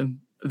frustration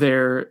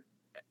there.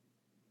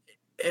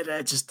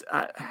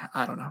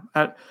 I don't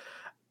know.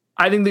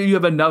 I think that you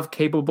have enough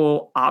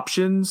capable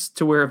options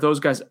to where if those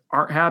guys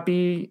aren't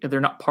happy, if they're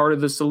not part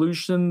of the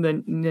solution,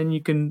 then you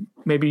can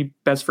maybe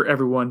best for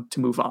everyone to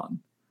move on.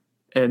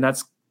 And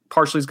that's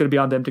partially is going to be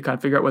on them to kind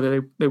of figure out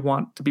whether they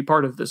want to be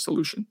part of the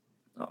solution.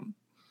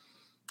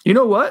 You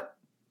know what?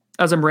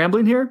 As I'm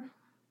rambling here,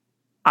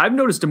 I've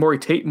noticed Amari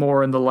Tate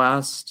more in the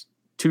last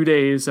 2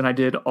 days than I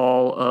did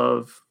all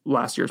of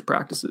last year's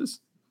practices.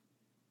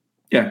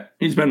 Yeah,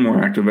 he's been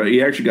more active.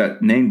 He actually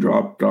got name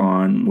dropped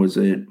on, was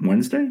it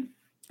Wednesday?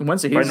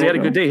 Wednesday, he had a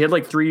good day. He had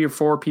like 3 or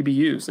 4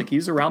 PBUs. Like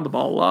he's around the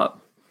ball a lot.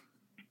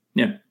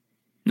 Yeah,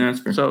 no, that's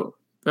fair. So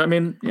I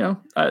mean,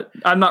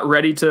 I'm not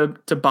ready to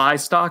buy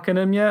stock in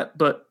him yet,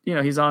 but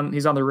he's on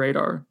the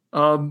radar.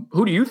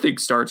 Who do you think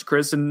starts,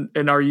 Chris? And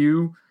are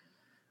you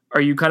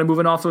kind of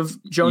moving off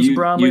of Jones and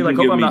Brownlee? Like,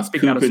 hope I'm not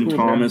speaking out of school. Coop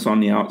and Thomas on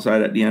the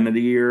outside at the end of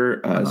the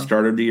year.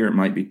 Start of the year, it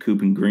might be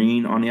Coop and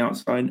Green on the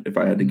outside. If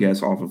I had to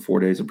guess off of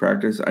 4 days of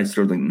practice, I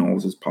still think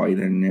Knowles is probably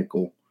the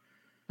nickel.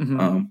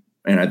 Mm-hmm.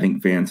 And I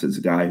think Vance is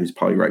a guy who's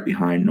probably right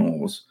behind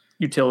Knowles.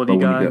 Utility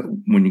guy.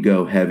 When you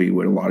go heavy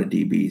with a lot of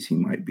DBs, he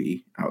might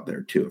be out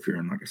there too if you're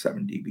in like a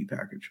 7 DB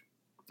package.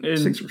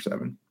 6 or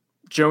 7.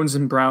 Jones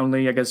and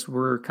Brownlee, I guess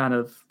we're kind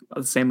of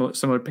on the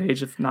similar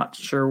page, if not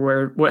sure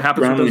what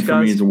happens Brownlee with those guys.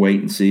 For me is a wait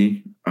and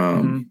see.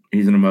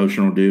 He's an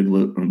emotional dude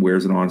and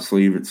wears it on his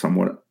sleeve. It's some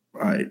of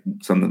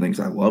the things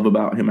I love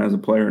about him as a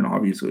player, and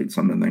obviously it's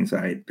some of the things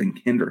I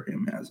think hinder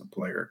him as a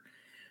player.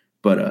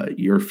 But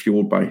you're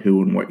fueled by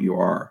who and what you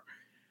are.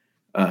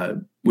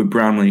 With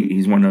Brownlee,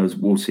 he's one of those,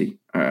 we'll see.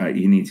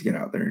 He needs to get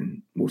out there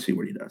and we'll see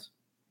what he does.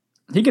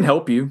 He can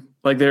help you.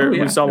 Like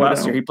we saw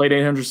last year. He played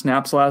 800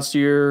 snaps last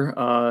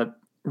year.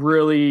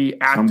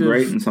 Really active. Some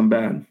great and some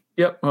bad.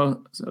 Yep.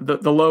 Well,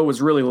 the low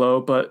was really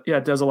low, but yeah,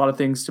 it does a lot of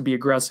things to be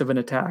aggressive and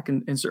attack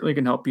and certainly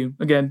can help you.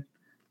 Again,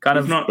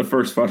 he's not the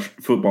first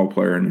football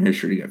player in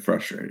history to get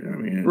frustrated. I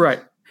mean,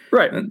 right.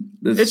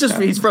 It's just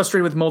he's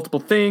frustrated with multiple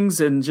things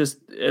and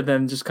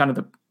then just kind of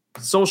the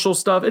social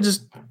stuff.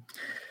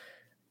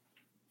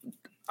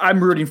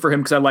 I'm rooting for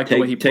him because I like the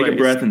way he plays. Take a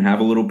breath and have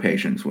a little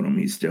patience with him.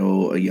 He's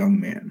still a young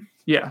man.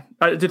 Yeah,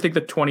 I did think the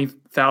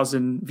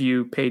 20,000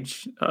 view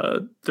page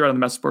thread on the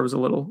message board was a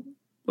little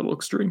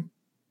extreme.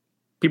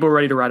 People are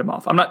ready to write him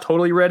off. I'm not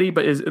totally ready,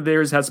 but there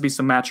has to be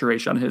some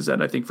maturation on his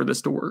end, I think, for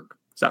this to work.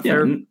 Is that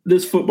fair?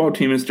 This football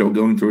team is still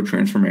going through a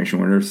transformation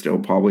where there's still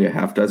probably a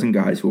half dozen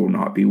guys who will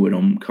not be with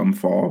them come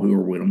fall, who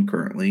are with them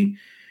currently.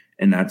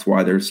 And that's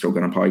why they're still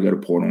going to probably go to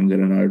portal and get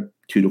another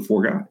 2 to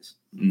 4 guys.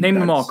 Name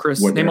them all,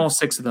 Chris. Name all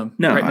 6 of them.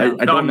 No, right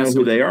I don't know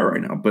who they are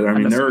right now. But, I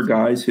mean, there are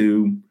guys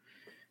who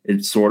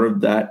it's sort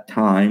of that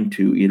time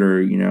to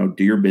either,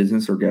 do your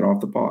business or get off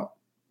the pot.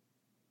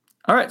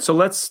 All right, so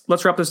let's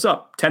wrap this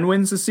up. 10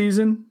 wins this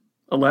season,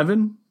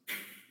 11.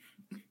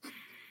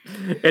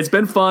 It's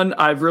been fun.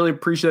 I've really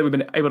appreciated we've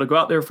been able to go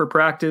out there for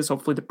practice.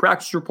 Hopefully the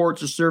practice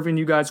reports are serving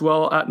you guys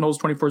well at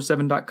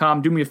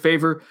Noles247.com. Do me a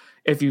favor.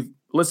 If you've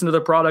listened to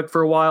the product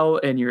for a while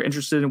and you're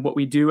interested in what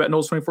we do at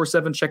Noles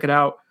 24/7, check it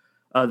out.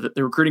 The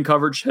recruiting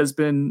coverage has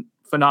been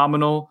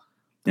phenomenal.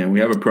 And we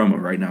have a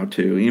promo right now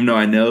too. Even though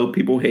I know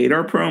people hate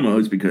our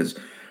promos because,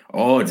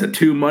 it's a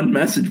 2-month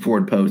message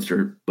board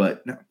poster.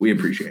 But no, we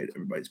appreciate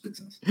everybody's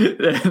business.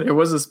 There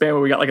was a span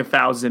where we got like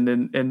 1,000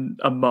 in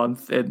a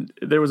month, and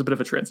there was a bit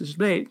of a transition.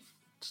 But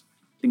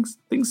things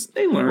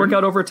they learn. Work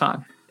out over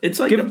time. It's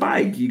like a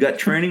bike. You got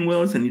training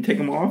wheels and you take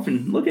them off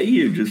and look at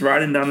you just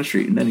riding down the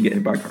street and then you get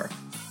hit by a car.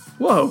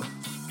 Whoa.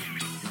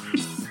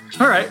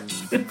 All right.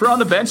 For On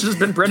the Bench, this has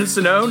been Brendan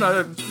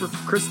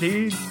Sonnone. Chris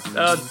Needy.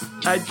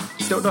 I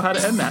don't know how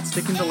to end that.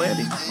 Sticking to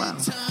landing. Wow.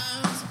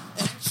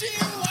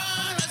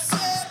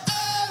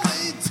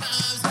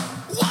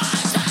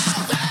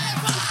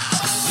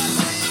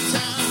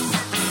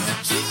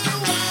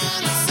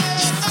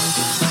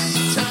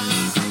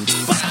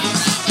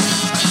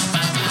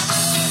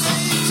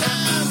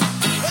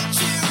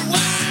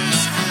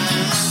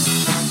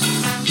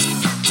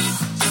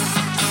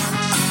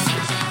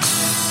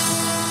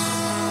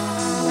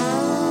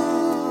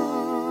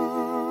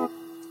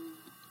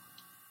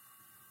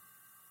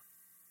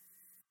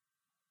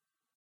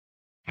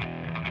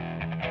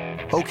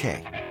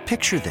 Okay,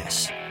 picture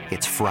this.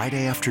 It's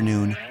Friday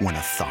afternoon when a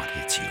thought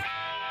hits you.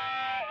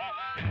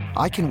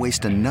 I can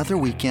waste another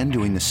weekend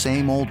doing the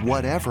same old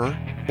whatever,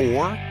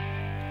 or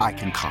I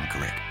can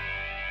conquer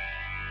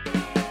it.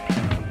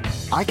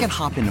 I can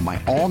hop into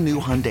my all-new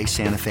Hyundai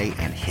Santa Fe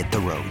and hit the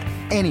road.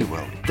 Any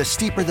road. The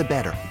steeper, the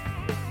better.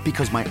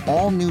 Because my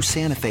all-new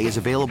Santa Fe is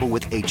available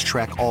with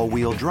H-Track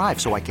all-wheel drive,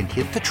 so I can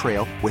hit the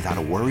trail without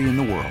a worry in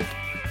the world.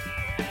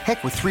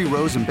 Heck, with 3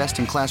 rows and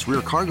best-in-class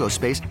rear cargo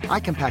space,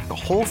 I can pack the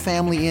whole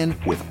family in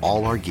with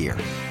all our gear.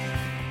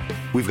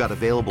 We've got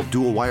available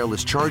dual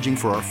wireless charging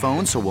for our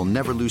phones, so we'll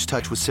never lose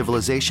touch with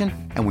civilization,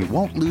 and we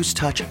won't lose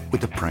touch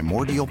with the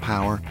primordial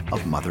power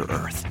of Mother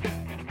Earth.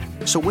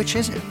 So which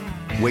is it?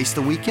 Waste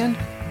the weekend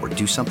or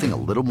do something a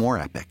little more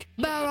epic?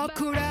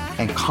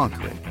 And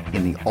conquer it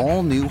in the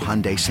all-new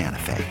Hyundai Santa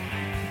Fe.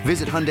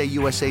 Visit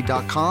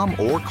HyundaiUSA.com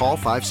or call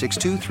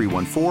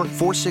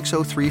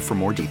 562-314-4603 for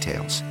more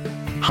details.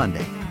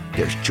 Hyundai,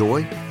 there's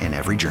joy in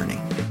every journey.